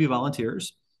rooms tend to be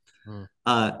volunteers.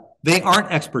 They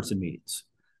aren't experts in meetings.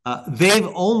 They've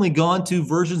only gone to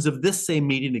versions of this same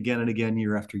meeting again and again,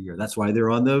 year after year. That's why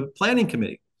they're on the planning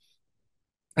committee.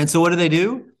 And so what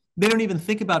do? They don't even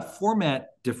think about format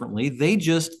differently. They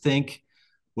just think,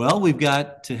 well, we've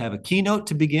got to have a keynote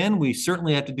to begin. We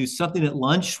certainly have to do something at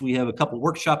lunch. We have a couple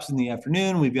workshops in the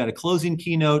afternoon. We've got a closing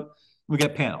keynote. We've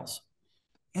got panels.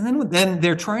 And then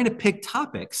they're trying to pick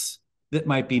topics that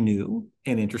might be new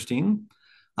and interesting,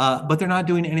 but they're not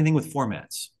doing anything with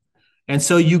formats. And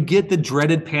so you get the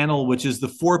dreaded panel, which is the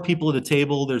 4 people at a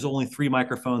table. There's only 3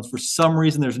 microphones. For some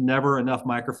reason, there's never enough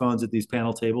microphones at these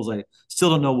panel tables. I still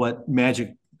don't know what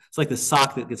magic. It's like the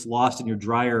sock that gets lost in your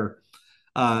dryer.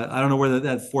 I don't know where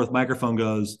that 4th microphone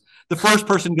goes. The first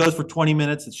person goes for 20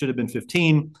 minutes. It should have been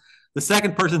 15. The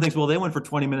second person thinks, well, they went for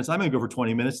 20 minutes. I'm going to go for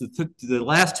 20 minutes. The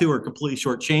last 2 are completely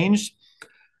shortchanged.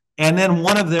 And then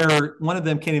one of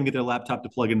them can't even get their laptop to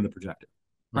plug into the projector.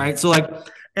 Right. So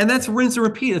and that's rinse and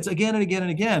repeat. It's again and again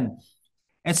and again.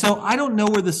 And so I don't know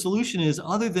where the solution is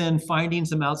other than finding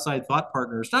some outside thought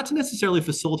partners, not to necessarily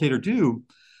facilitate or do,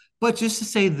 but just to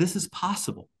say this is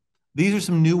possible. These are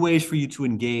some new ways for you to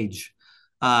engage.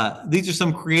 These are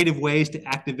some creative ways to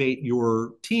activate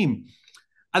your team.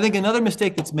 I think another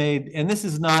mistake that's made, and this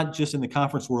is not just in the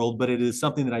conference world, but it is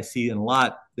something that I see a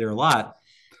lot,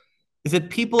 is that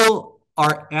people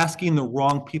are asking the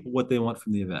wrong people what they want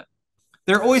from the event.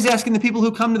 They're always asking the people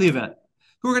who come to the event,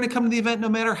 who are going to come to the event no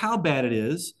matter how bad it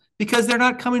is, because they're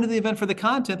not coming to the event for the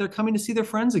content. They're coming to see their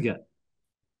friends again,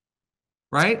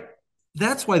 right?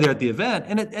 That's why they're at the event.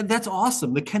 And that's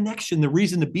awesome. The connection, the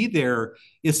reason to be there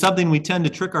is something we tend to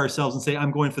trick ourselves and say,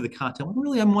 I'm going for the content. Well,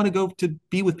 really, I want to go to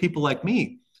be with people like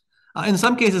me. In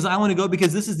some cases, I want to go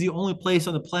because this is the only place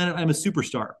on the planet I'm a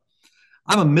superstar.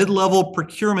 I'm a mid-level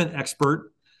procurement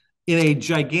expert in a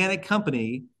gigantic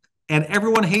company, and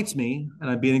everyone hates me, and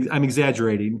I'm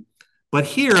exaggerating. But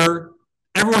here,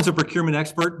 everyone's a procurement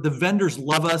expert. The vendors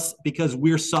love us because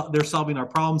they're solving our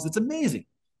problems. It's amazing.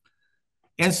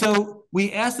 And so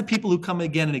we ask the people who come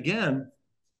again and again,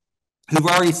 who've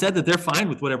already said that they're fine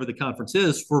with whatever the conference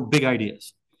is for big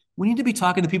ideas. We need to be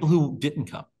talking to people who didn't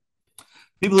come,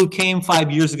 people who came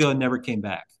 5 years ago and never came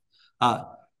back. Uh,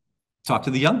 Talk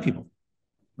to the young people,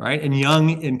 right? And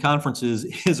young in conferences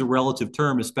is a relative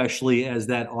term, especially as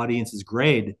that audience is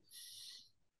grayed.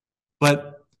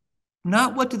 But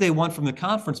not what do they want from the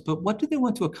conference, but what do they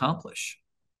want to accomplish?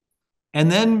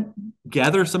 And then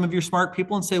gather some of your smart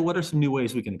people and say, what are some new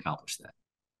ways we can accomplish that?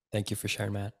 Thank you for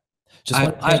sharing, Matt.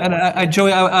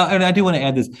 Joey, and I do want to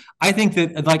add this. I think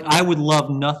that like I would love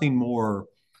nothing more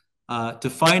to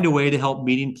find a way to help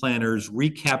meeting planners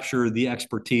recapture the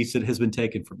expertise that has been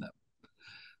taken from them.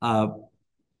 Uh,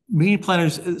 Meeting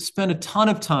planners spend a ton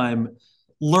of time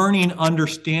learning,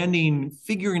 understanding,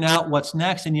 figuring out what's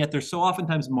next, and yet they're so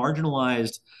oftentimes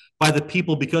marginalized by the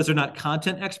people because they're not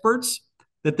content experts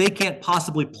that they can't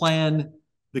possibly plan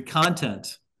the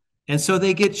content. And so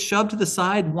they get shoved to the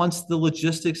side once the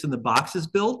logistics and the box is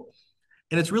built.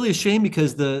 And it's really a shame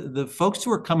because the folks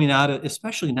who are coming out of,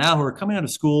 especially now, who are coming out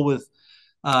of school with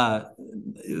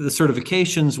the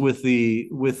certifications, with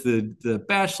the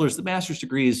bachelor's, the master's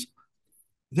degrees,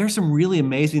 there's some really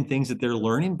amazing things that they're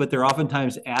learning, but they're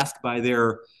oftentimes asked by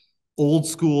their old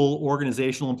school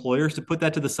organizational employers to put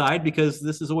that to the side because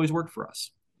this has always worked for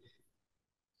us.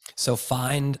 So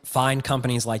find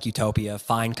companies like Utopia,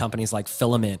 find companies like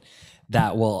Filament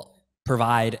that will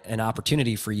provide an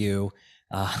opportunity for you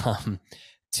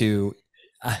to.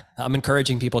 I'm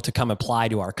encouraging people to come apply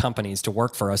to our companies to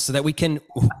work for us, so that we can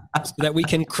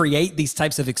create these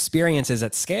types of experiences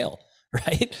at scale,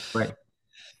 right? Right.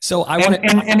 So I want to,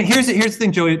 and here's the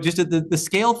thing, Joey. Just the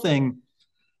scale thing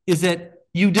is that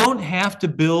you don't have to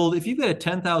build. If you've got a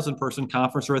 10,000 person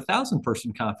conference or 1,000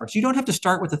 person conference, you don't have to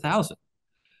start with 1,000.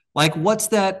 Like, what's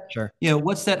that? Sure.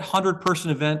 What's that 100 person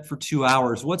event for 2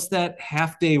 hours? What's that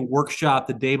half day workshop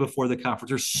the day before the conference?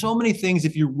 There's so many things,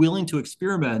 if you're willing to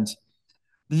experiment,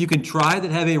 that you can try that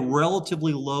have a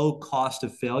relatively low cost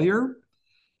of failure,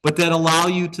 but that allow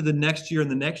you to the next year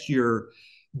and the next year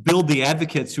build the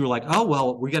advocates who are like, oh,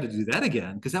 well, we got to do that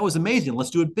again because that was amazing.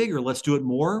 Let's do it bigger. Let's do it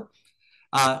more.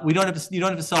 You don't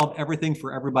have to solve everything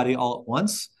for everybody all at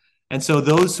once. And so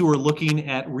those who are looking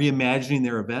at reimagining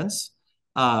their events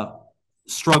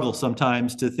struggle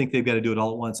sometimes to think they've got to do it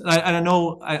all at once. And I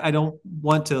know I don't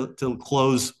want to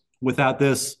close without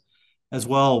this as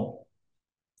well.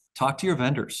 Talk to your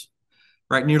vendors,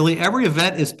 right? Nearly every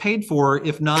event is paid for,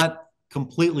 if not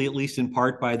completely, at least in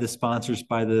part, by the sponsors,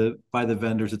 by the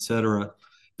vendors, et cetera.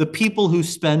 The people who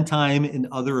spend time in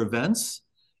other events,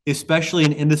 especially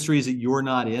in industries that you're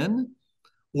not in,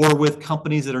 or with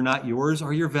companies that are not yours,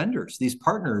 are your vendors. These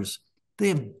partners, they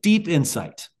have deep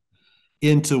insight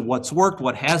into what's worked,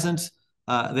 what hasn't.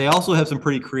 They also have some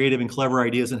pretty creative and clever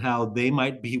ideas on how they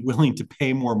might be willing to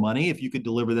pay more money if you could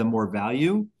deliver them more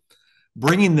value.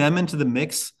 Bringing them into the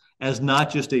mix as not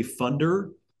just a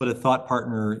funder, but a thought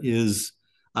partner is,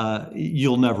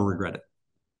 you'll never regret it.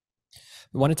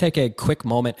 We want to take a quick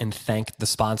moment and thank the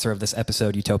sponsor of this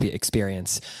episode, Utopia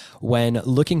Experience. When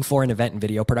looking for an event and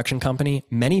video production company,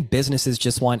 many businesses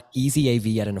just want easy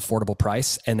AV at an affordable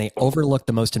price, and they overlook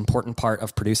the most important part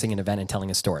of producing an event and telling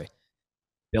a story: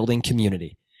 building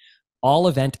community. All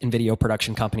event and video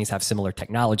production companies have similar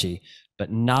technology,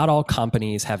 but not all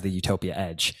companies have the Utopia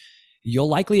edge. You'll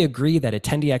likely agree that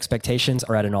attendee expectations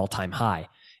are at an all-time high.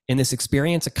 In this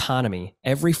experience economy,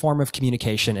 every form of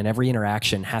communication and every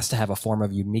interaction has to have a form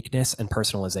of uniqueness and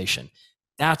personalization.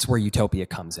 That's where Utopia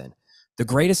comes in. The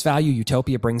greatest value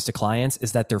Utopia brings to clients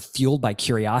is that they're fueled by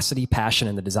curiosity, passion,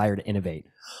 and the desire to innovate.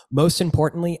 Most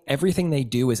importantly, everything they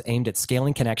do is aimed at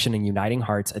scaling connection and uniting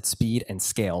hearts at speed and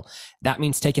scale. That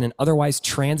means taking an otherwise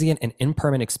transient and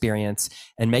impermanent experience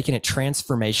and making it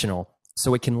transformational,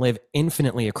 so it can live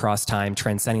infinitely across time,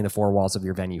 transcending the four walls of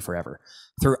your venue forever.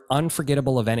 Through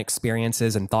unforgettable event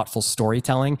experiences and thoughtful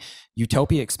storytelling,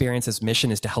 Utopia Experience's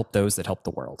mission is to help those that help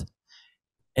the world.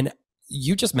 And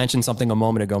you just mentioned something a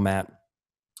moment ago, Matt.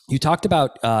 You talked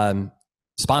about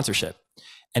sponsorship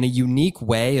and a unique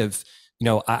way of,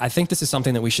 I think this is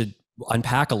something that we should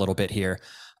unpack a little bit here.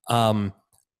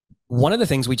 One of the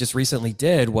things we just recently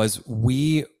did was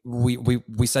we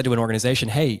said to an organization,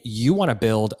 hey, you want to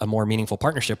build a more meaningful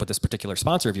partnership with this particular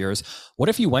sponsor of yours. What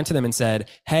if you went to them and said,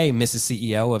 hey, Mrs.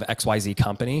 CEO of XYZ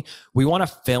company, we want to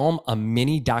film a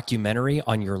mini documentary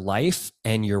on your life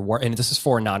and your work. And this is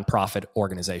for a nonprofit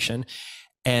organization,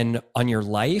 and on your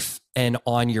life and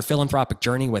on your philanthropic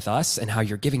journey with us and how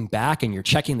you're giving back and you're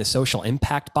checking the social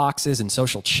impact boxes and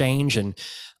social change and,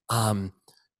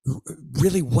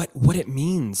 really what it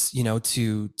means,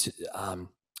 to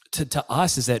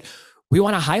us is that we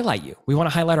want to highlight you. We want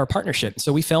to highlight our partnership.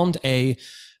 So we filmed a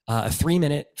a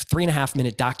 3.5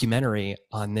 minute documentary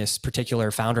on this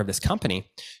particular founder of this company,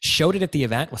 showed it at the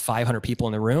event with 500 people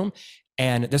in the room.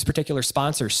 And this particular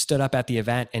sponsor stood up at the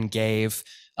event and gave,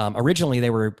 originally they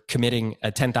were committing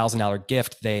a $10,000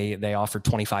 gift. They offered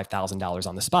 $25,000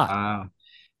 on the spot. Wow.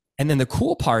 And then the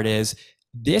cool part is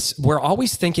this, we're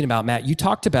always thinking about, Matt, you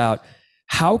talked about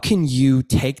how can you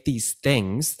take these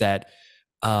things that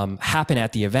happen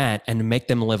at the event and make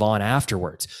them live on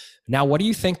afterwards. Now, what do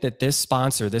you think that this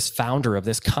sponsor, this founder of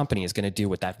this company is going to do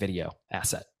with that video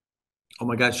asset? Oh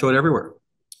my God, show it everywhere.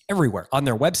 Everywhere on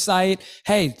their website.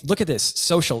 Hey, look at this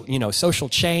social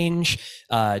change,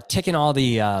 ticking all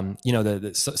the,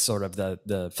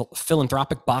 the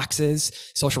philanthropic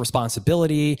boxes, social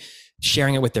responsibility,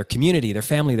 sharing it with their community, their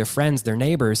family, their friends, their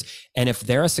neighbors. And if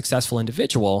they're a successful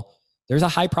individual, there's a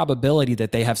high probability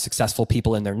that they have successful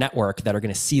people in their network that are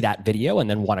going to see that video and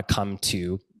then want to come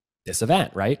to this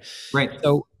event, right? Right.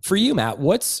 So for you, Matt,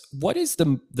 what is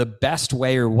the best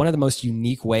way or one of the most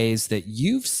unique ways that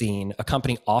you've seen a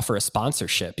company offer a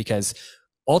sponsorship? Because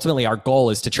ultimately our goal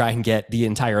is to try and get the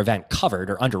entire event covered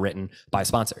or underwritten by a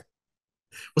sponsor.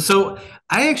 Well, so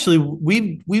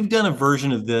we've done a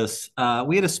version of this.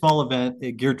 We had a small event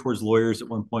geared towards lawyers at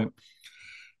one point.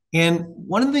 And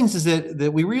one of the things is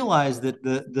that we realized that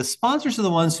the sponsors are the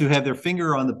ones who have their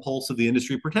finger on the pulse of the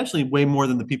industry, potentially way more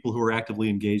than the people who are actively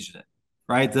engaged in it,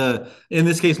 right? In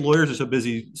this case, lawyers are so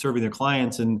busy serving their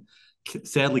clients and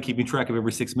sadly keeping track of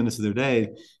every 6 minutes of their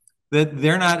day that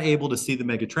they're not able to see the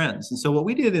mega trends. And so what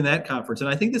we did in that conference, and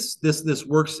I think this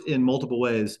works in multiple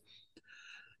ways,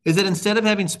 is that instead of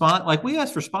having we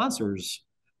asked for sponsors,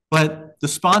 but the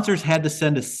sponsors had to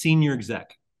send a senior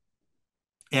exec.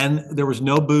 And there was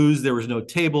no booze, there was no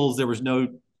tables, there was no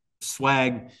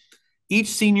swag. Each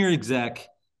senior exec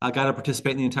got to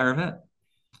participate in the entire event.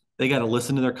 They got to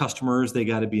listen to their customers. They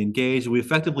got to be engaged. We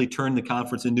effectively turned the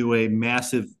conference into a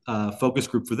massive focus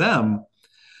group for them.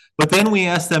 But then we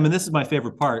asked them, and this is my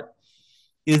favorite part,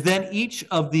 is then each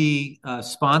of the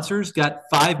sponsors got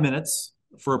 5 minutes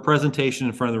for a presentation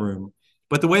in front of the room.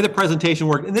 But the way the presentation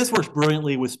worked, and this works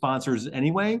brilliantly with sponsors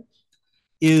anyway,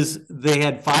 is they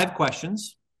had 5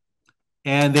 questions.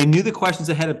 And they knew the questions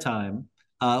ahead of time.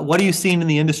 What are you seeing in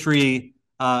the industry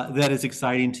that is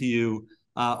exciting to you?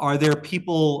 Are there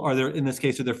in this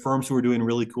case, are there firms who are doing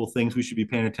really cool things we should be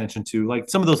paying attention to? Like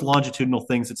some of those longitudinal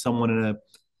things that someone in a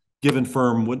given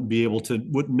firm wouldn't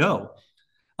know.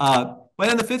 But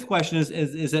then the 5th question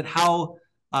is that how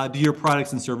do your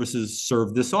products and services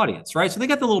serve this audience, right? So they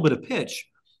got the little bit of pitch.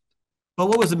 But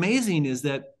what was amazing is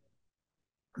that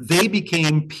they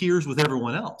became peers with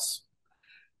everyone else.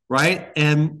 Right.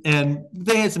 And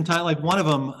they had some time, like one of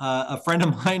them, a friend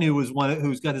of mine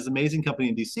who's got his amazing company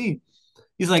in DC.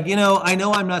 He's like, I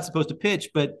know I'm not supposed to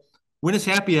pitch, but when it's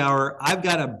happy hour, I've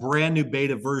got a brand new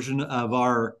beta version of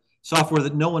our software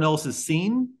that no one else has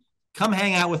seen. Come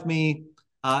hang out with me.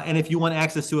 And if you want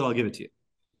access to it, I'll give it to you.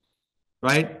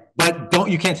 Right. But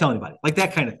you can't tell anybody, like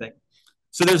that kind of thing.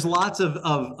 So there's lots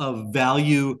of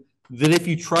value that if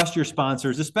you trust your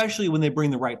sponsors, especially when they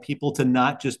bring the right people to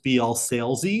not just be all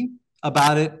salesy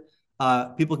about it,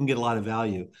 people can get a lot of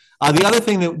value. The other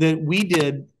thing that we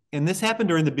did, and this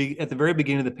happened at the very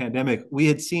beginning of the pandemic, we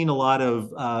had seen a lot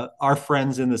of our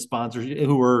friends in the sponsors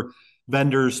who were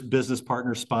vendors, business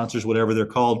partners, sponsors, whatever they're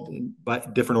called by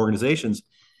different organizations,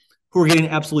 who were getting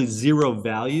absolutely zero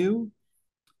value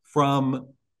from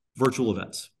virtual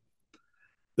events.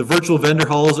 The virtual vendor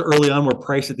halls early on were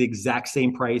priced at the exact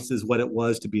same price as what it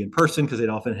was to be in person because they'd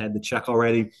often had the check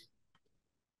already.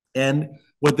 And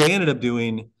what they ended up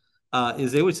doing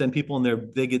is they would send people in there,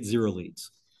 they get 0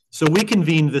 leads. So we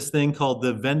convened this thing called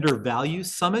the Vendor Value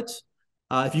Summit.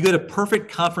 If you go to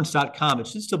perfectconference.com, it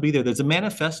should still be there. There's a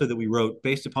manifesto that we wrote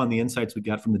based upon the insights we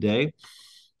got from the day.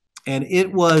 And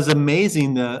it was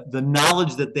amazing the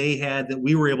knowledge that they had that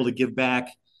we were able to give back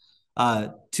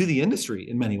to the industry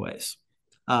in many ways.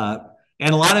 And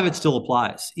a lot of it still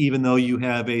applies, even though you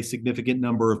have a significant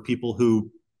number of people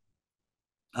who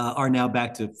are now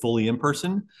back to fully in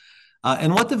person.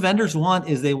 And what the vendors want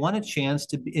is they want a chance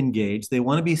to engage. They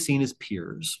want to be seen as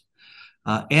peers.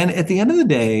 And at the end of the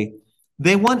day,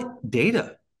 they want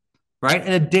data, right?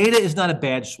 And data is not a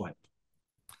badge swipe.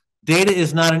 Data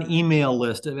is not an email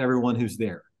list of everyone who's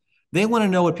there. They want to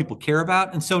know what people care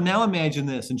about. And so now imagine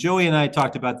this, and Joey and I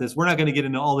talked about this. We're not going to get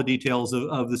into all the details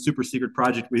of the super secret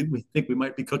project we think we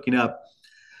might be cooking up.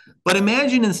 But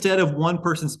imagine instead of one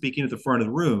person speaking at the front of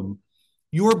the room,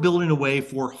 you're building a way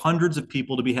for hundreds of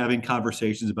people to be having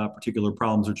conversations about particular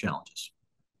problems or challenges,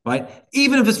 right?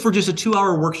 Even if it's for just a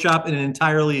 2-hour workshop in an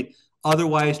entirely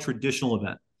otherwise traditional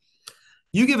event.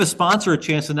 You give a sponsor a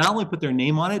chance to not only put their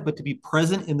name on it, but to be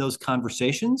present in those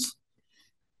conversations.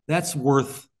 That's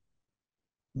worth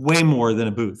way more than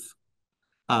a booth.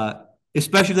 Uh,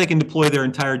 Especially if they can deploy their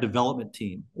entire development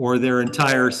team or their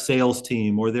entire sales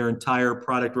team or their entire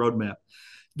product roadmap.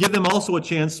 Give them also a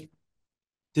chance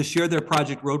to share their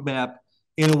project roadmap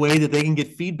in a way that they can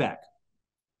get feedback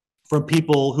from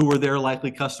people who are their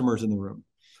likely customers in the room.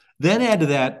 Then add to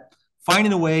that,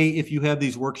 finding a way, if you have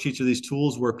these worksheets or these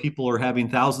tools where people are having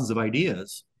thousands of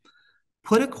ideas,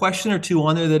 put a question or two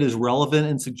on there that is relevant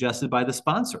and suggested by the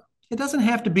sponsor. It doesn't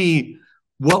have to be,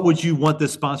 what would you want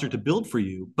this sponsor to build for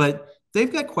you? But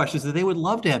they've got questions that they would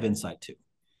love to have insight to.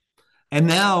 And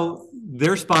now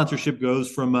their sponsorship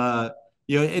goes from,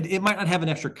 it might not have an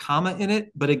extra comma in it,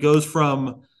 but it goes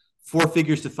from 4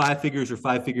 figures to 5 figures or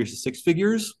 5 figures to 6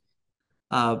 figures.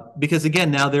 Because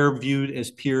again, now they're viewed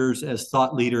as peers, as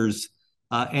thought leaders,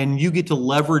 and you get to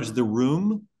leverage the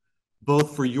room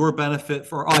both for your benefit,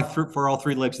 for all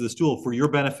three legs of the stool, for your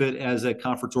benefit as a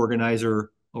conference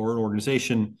organizer or an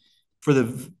organization, for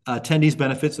the attendees'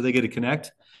 benefit, so they get to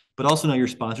connect, but also now your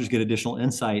sponsors get additional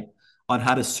insight on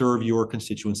how to serve your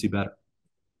constituency better.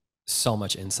 So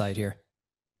much insight here.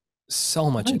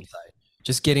 So much Right. insight.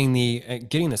 Just getting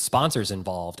the sponsors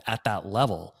involved at that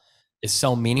level is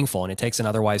so meaningful, and it takes an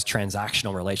otherwise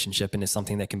transactional relationship into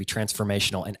something that can be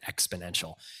transformational and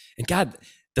exponential. And God,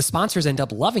 the sponsors end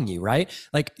up loving you, right?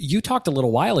 Like you talked a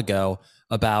little while ago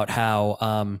about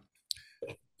how,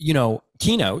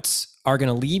 keynotes are going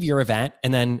to leave your event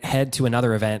and then head to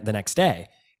another event the next day.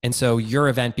 And so your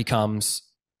event becomes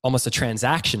almost a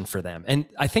transaction for them. And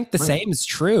I think the Right. same is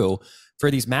true for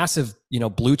these massive,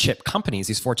 blue chip companies,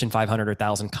 these Fortune 500 or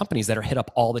 1,000 companies that are hit up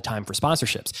all the time for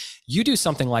sponsorships. You do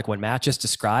something like what Matt just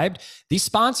described, these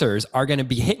sponsors are going to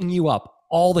be hitting you up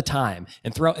all the time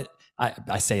and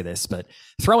I say this, but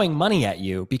throwing money at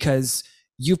you because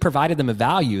you've provided them a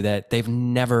value that they've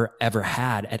never, ever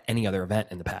had at any other event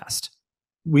in the past.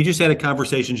 We just had a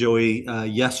conversation, Joey,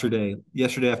 yesterday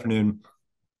afternoon.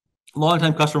 A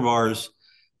longtime customer of ours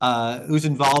who's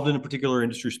involved in a particular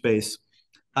industry space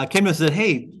came to us and said,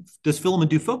 "Hey, does Filament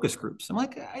do focus groups?" I'm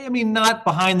like, I mean, not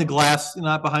behind the glass,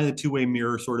 not behind the two-way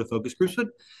mirror sort of focus groups, but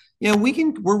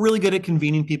we're really good at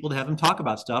convening people to have them talk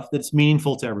about stuff that's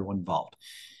meaningful to everyone involved.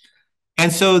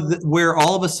 And so where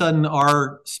all of a sudden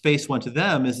our space went to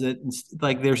them is that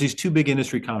like there's these two big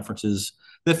industry conferences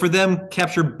that for them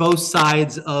capture both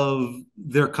sides of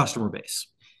their customer base.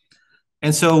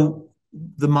 And so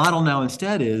the model now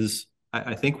instead is,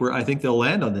 I think they'll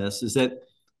land on this, is that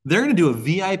they're going to do a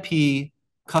VIP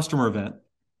customer event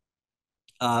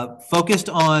focused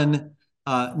on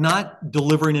not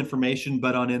delivering information,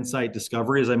 but on insight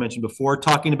discovery, as I mentioned before,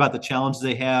 talking about the challenges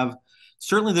they have.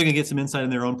 Certainly, they're going to get some insight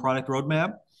in their own product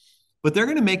roadmap, but they're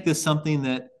going to make this something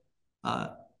that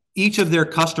each of their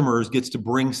customers gets to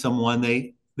bring someone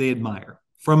they admire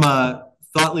from a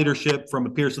thought leadership, from a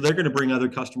peer. So they're going to bring other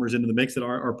customers into the mix that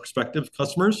are prospective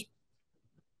customers.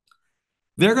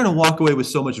 They're going to walk away with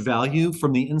so much value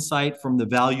from the insight, from the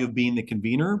value of being the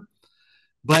convener,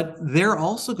 but they're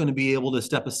also going to be able to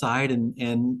step aside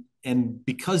and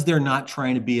because they're not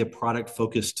trying to be a product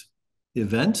focused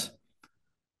event,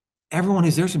 everyone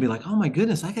who's there is going to be like, oh my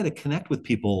goodness, I got to connect with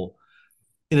people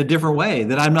in a different way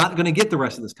that I'm not going to get the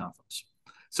rest of this conference.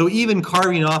 So even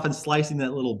carving off and slicing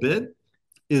that little bit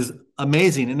is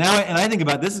amazing. And I think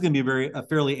about this is going to be a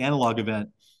fairly analog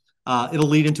event. It'll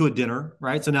lead into a dinner,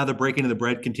 right? So now the breaking of the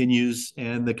bread continues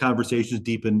and the conversations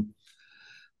deepen.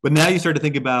 But now you start to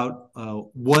think about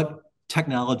what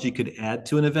technology could add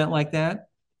to an event like that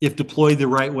if deployed the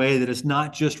right way, that it's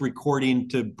not just recording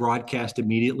to broadcast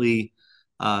immediately,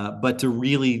 but to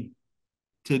really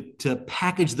to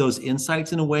package those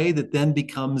insights in a way that then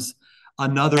becomes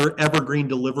another evergreen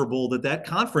deliverable that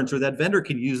conference or that vendor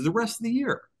can use the rest of the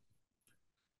year.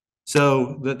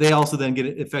 So that they also then get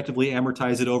it effectively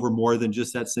amortize it over more than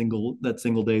just that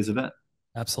single day's event.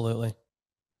 Absolutely.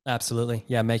 Absolutely.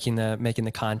 Yeah. Making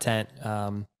the content,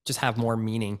 just have more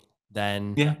meaning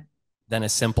than Yeah. a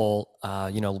simple,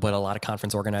 what a lot of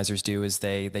conference organizers do is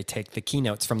they take the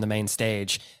keynotes from the main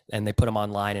stage and they put them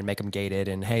online and make them gated.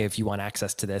 And hey, if you want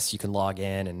access to this, you can log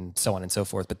in and so on and so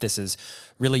forth. But this is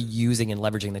really using and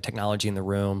leveraging the technology in the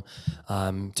room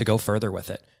to go further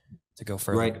with it,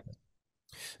 Right.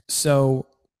 So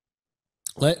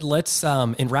let's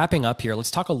in wrapping up here,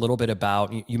 let's talk a little bit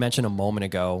about, you mentioned a moment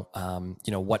ago,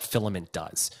 what Filament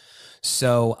does.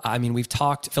 So, I mean, we've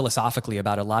talked philosophically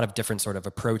about a lot of different sort of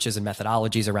approaches and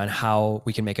methodologies around how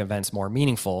we can make events more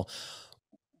meaningful.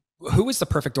 Who is the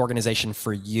perfect organization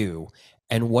for you?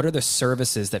 And what are the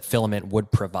services that Filament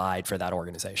would provide for that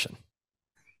organization?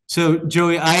 So,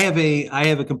 Joey, I have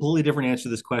a completely different answer to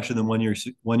this question than one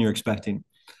you're expecting.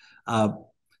 Uh,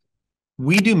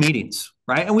 we do meetings,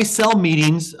 right? And we sell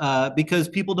meetings because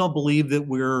people don't believe that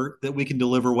we can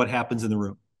deliver what happens in the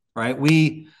room, right?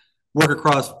 We work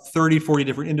across 30, 40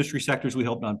 different industry sectors. We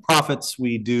help nonprofits.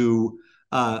 We do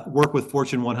work with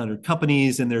Fortune 100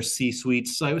 companies and their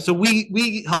C-suites. So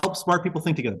we help smart people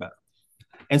think together better.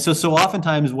 And so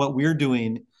oftentimes what we're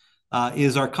doing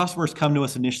is our customers come to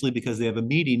us initially because they have a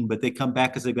meeting, but they come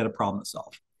back because they've got a problem to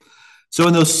solve. So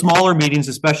in those smaller meetings,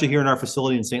 especially here in our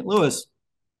facility in St. Louis,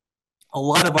 a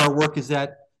lot of our work is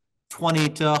that 20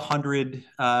 to 100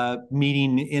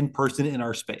 meeting in person in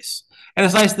our space. And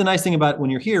it's nice. The nice thing about when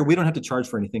you're here, we don't have to charge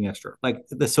for anything extra. Like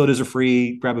the sodas are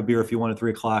free. Grab a beer if you want at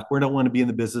 3 o'clock. We don't want to be in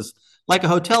the business like a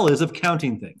hotel is of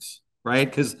counting things, right?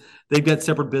 Because they've got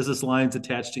separate business lines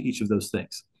attached to each of those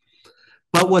things.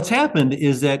 But what's happened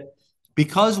is that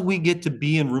because we get to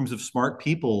be in rooms of smart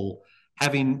people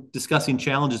having discussing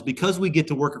challenges, because we get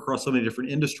to work across so many different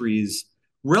industries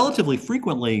relatively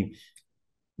frequently,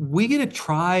 we get to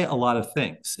try a lot of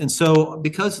things. And so,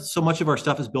 because so much of our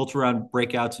stuff is built around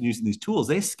breakouts and using these tools,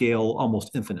 they scale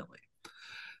almost infinitely.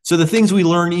 So, the things we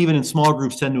learn even in small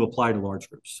groups tend to apply to large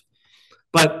groups.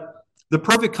 But the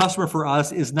perfect customer for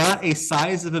us is not a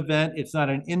size of event, it's not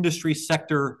an industry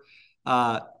sector.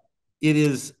 It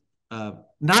is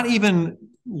not even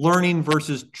learning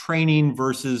versus training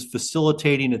versus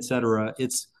facilitating, et cetera.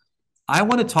 I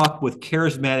want to talk with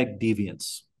charismatic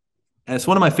deviants. And it's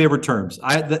one of my favorite terms.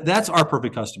 That's our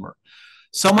perfect customer.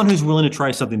 Someone who's willing to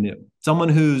try something new. Someone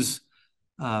who's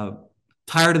uh,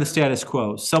 tired of the status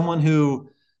quo. Someone who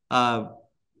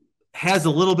has a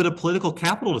little bit of political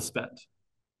capital to spend.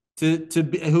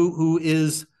 Who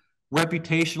is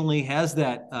reputationally has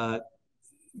that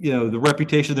the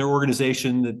reputation of their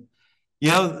organization that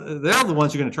they're the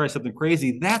ones who are going to try something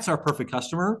crazy. That's our perfect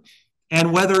customer.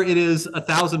 And whether it is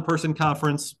 1,000-person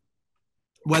conference,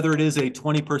 whether it is a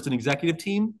 20-person executive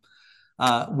team,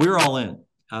 we're all in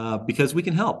because we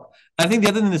can help. I think the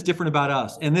other thing that's different about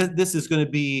us, and this is going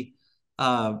to be,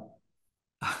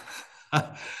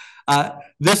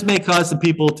 this may cause some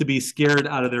people to be scared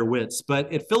out of their wits,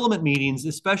 but at filament meetings,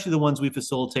 especially the ones we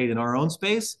facilitate in our own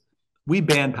space, we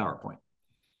ban PowerPoint.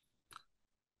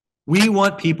 We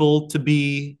want people to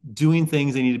be doing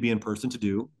things they need to be in person to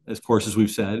do, of course, as we've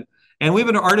said. And we have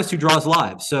an artist who draws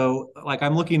live. So, like,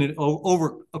 I'm looking at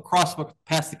over across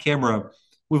past the camera,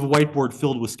 we have a whiteboard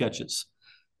filled with sketches.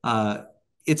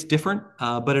 It's different,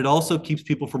 but it also keeps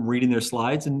people from reading their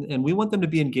slides, and we want them to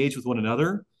be engaged with one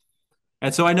another.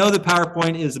 And so I know that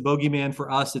PowerPoint is a bogeyman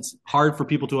for us. It's hard for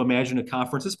people to imagine a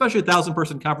conference, especially a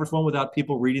 1,000-person conference one, without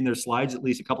people reading their slides at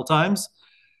least a couple times.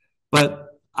 But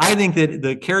I think that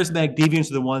the charismatic deviants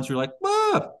are the ones who are like,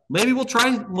 maybe we'll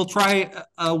try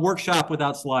a workshop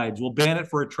without slides. We'll ban it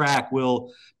for a track.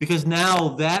 Because now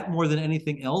that more than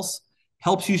anything else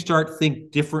helps you start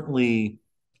think differently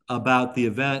about the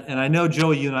event. And I know,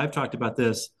 Joey, you and I have talked about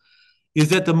this, is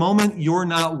that the moment you're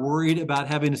not worried about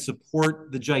having to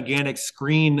support the gigantic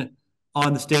screen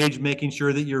on the stage, making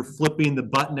sure that you're flipping the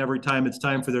button every time it's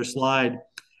time for their slide,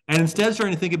 and instead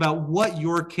starting to think about what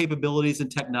your capabilities and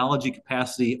technology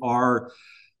capacity are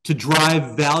to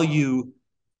drive value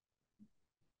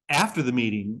after the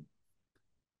meeting,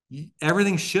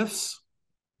 everything shifts,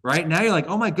 right? Now you're like,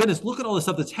 oh my goodness, look at all the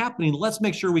stuff that's happening. Let's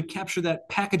make sure we capture that,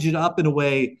 package it up in a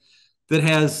way that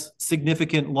has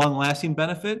significant long-lasting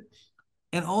benefit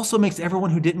and also makes everyone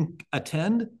who didn't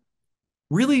attend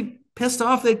really pissed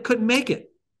off they couldn't make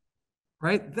it,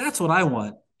 right? That's what I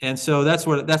want. And so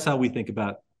that's how we think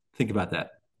about that.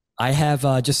 I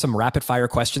have just some rapid fire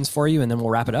questions for you, and then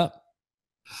we'll wrap it up.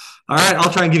 All right,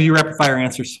 I'll try and give you rapid fire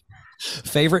answers.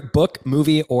 Favorite book,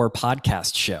 movie, or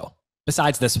podcast show?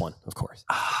 Besides this one, of course.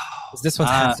 This one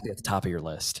has to be at the top of your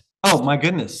list. Oh, my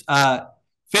goodness.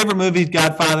 Favorite movies,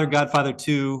 Godfather, Godfather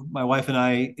 2. My wife and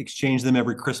I exchange them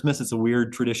every Christmas. It's a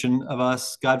weird tradition of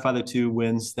us. Godfather 2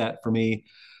 wins that for me.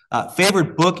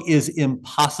 Favorite book is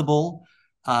Impossible.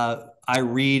 I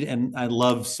read and I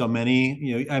love so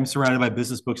many. I'm surrounded by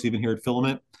business books even here at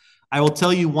Filament. I will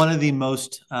tell you one of the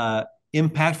most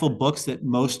impactful books that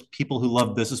most people who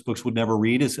love business books would never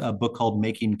read is a book called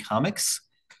Making Comics.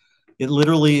 It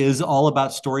literally is all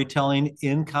about storytelling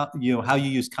how you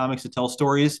use comics to tell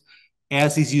stories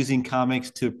as he's using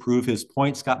comics to prove his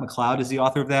point. Scott McCloud is the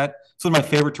author of that. It's one of my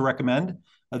favorite to recommend.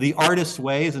 The Artist's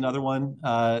Way is another one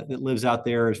that lives out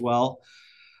there as well.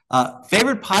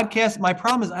 Favorite podcast? My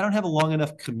problem is I don't have a long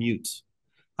enough commute.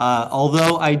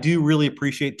 Although I do really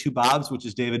appreciate Two Bobs, which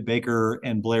is David Baker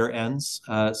and Blair Enns.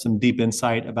 Some deep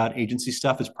insight about agency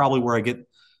stuff is probably where I get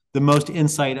the most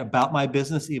insight about my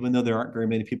business, even though there aren't very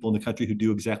many people in the country who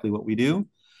do exactly what we do.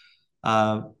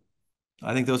 Uh,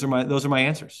 I think those are my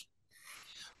answers.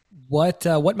 What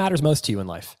matters most to you in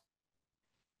life?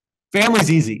 Family's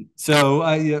easy, so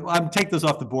I'm take those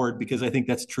off the board because I think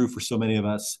that's true for so many of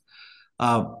us.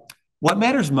 Uh, what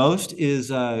matters most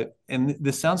is, and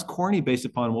this sounds corny based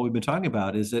upon what we've been talking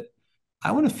about, is that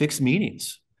I want to fix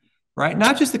meetings, right?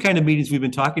 Not just the kind of meetings we've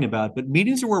been talking about, but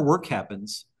meetings are where work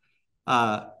happens.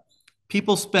 Uh,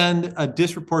 People spend a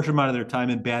disproportionate amount of their time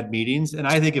in bad meetings. And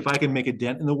I think if I can make a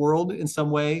dent in the world in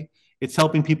some way, it's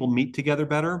helping people meet together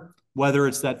better, whether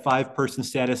it's that 5-person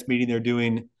status meeting they're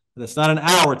doing. That's not an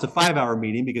hour, it's a 5-hour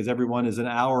meeting because everyone is an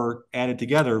hour added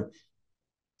together,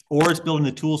 or it's building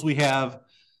the tools we have,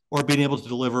 or being able to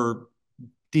deliver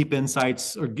deep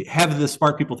insights, or have the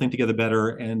smart people think together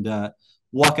better and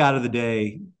walk out of the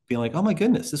day being like, oh my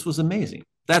goodness, this was amazing.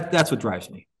 That's what drives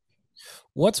me.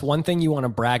 What's one thing you want to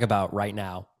brag about right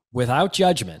now without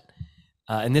judgment?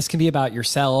 And this can be about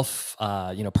yourself,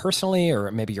 personally, or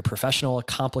maybe your professional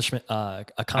accomplishments. I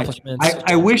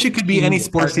wish it could be any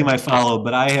sports team I follow,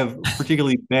 but I have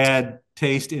particularly bad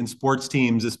taste in sports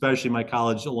teams, especially my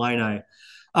college Illini.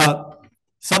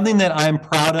 Something that I'm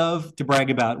proud of to brag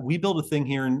about. We built a thing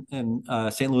here in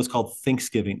St. Louis called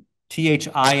Thinksgiving,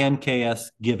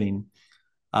 THINKS giving.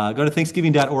 Go to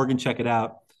Thanksgiving.org and check it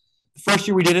out. The first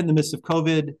year we did it in the midst of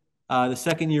COVID. The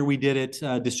second year we did it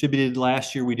distributed.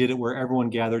 Last year we did it where everyone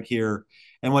gathered here.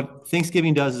 And what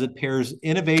Thanksgiving does is it pairs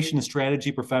innovation and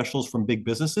strategy professionals from big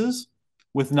businesses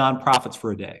with nonprofits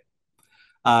for a day.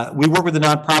 We work with the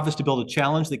nonprofits to build a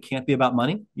challenge that can't be about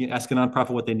money. You ask a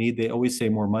nonprofit what they need, they always say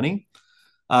more money.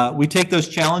 We take those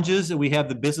challenges and we have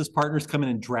the business partners come in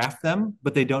and draft them,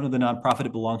 but they don't know the nonprofit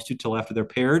it belongs to till after they're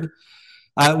paired.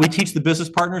 We teach the business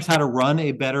partners how to run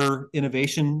a better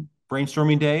innovation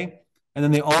brainstorming day. And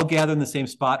then they all gather in the same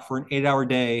spot for an 8-hour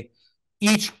day,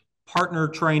 each partner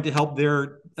trying to help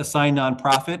their assigned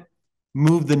nonprofit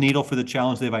move the needle for the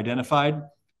challenge they've identified.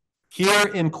 Here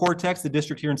in Cortex, the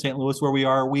district here in St. Louis where we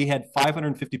are, we had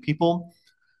 550 people,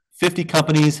 50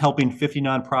 companies helping 50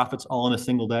 nonprofits all in a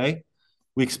single day.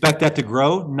 We expect that to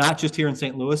grow, not just here in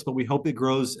St. Louis, but we hope it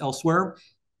grows elsewhere.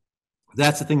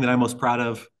 That's the thing that I'm most proud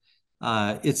of.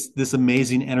 It's this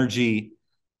amazing energy.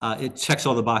 It checks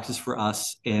all the boxes for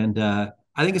us. And I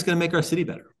think it's going to make our city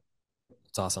better.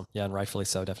 It's awesome. Yeah, and rightfully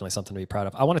so. Definitely something to be proud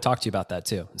of. I want to talk to you about that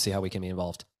too and see how we can be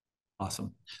involved.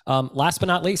 Awesome. Last but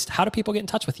not least, how do people get in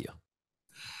touch with you?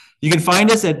 You can find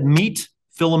us at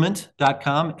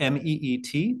meetfilament.com,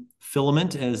 MEET,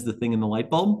 filament as the thing in the light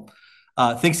bulb.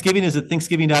 Thanksgiving is at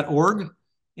thanksgiving.org.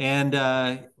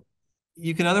 And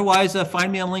you can otherwise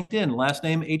find me on LinkedIn, last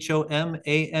name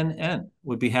Homann.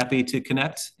 Would be happy to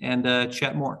connect and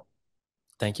chat more.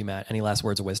 Thank you, Matt. Any last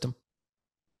words of wisdom?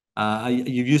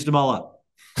 You've used them all up.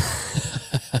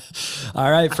 All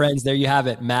right, friends, there you have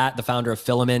it. Matt, the founder of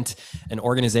Filament, an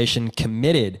organization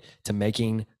committed to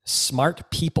making smart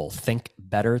people think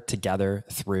better together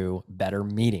through better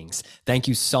meetings. Thank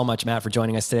you so much, Matt, for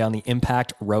joining us today on the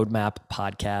Impact Roadmap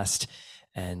podcast.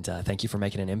 And thank you for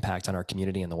making an impact on our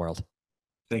community and the world.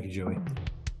 Thank you, Joey.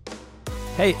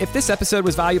 Hey, if this episode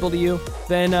was valuable to you,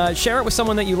 then share it with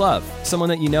someone that you love, someone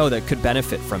that you know that could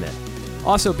benefit from it.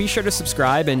 Also, be sure to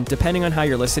subscribe, and depending on how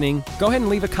you're listening, go ahead and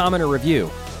leave a comment or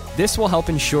review. This will help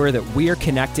ensure that we are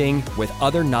connecting with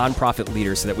other nonprofit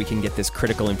leaders so that we can get this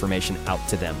critical information out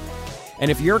to them. And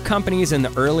if your company is in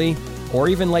the early or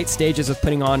even late stages of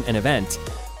putting on an event,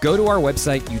 go to our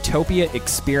website,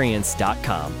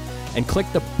 utopiaexperience.com, and click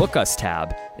the Book Us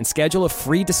tab and schedule a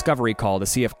free discovery call to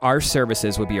see if our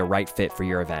services would be a right fit for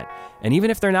your event. And even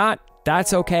if they're not,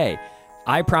 that's okay.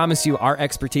 I promise you our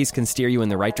expertise can steer you in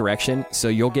the right direction, so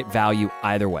you'll get value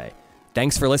either way.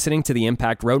 Thanks for listening to the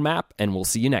Impact Roadmap, and we'll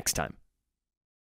see you next time.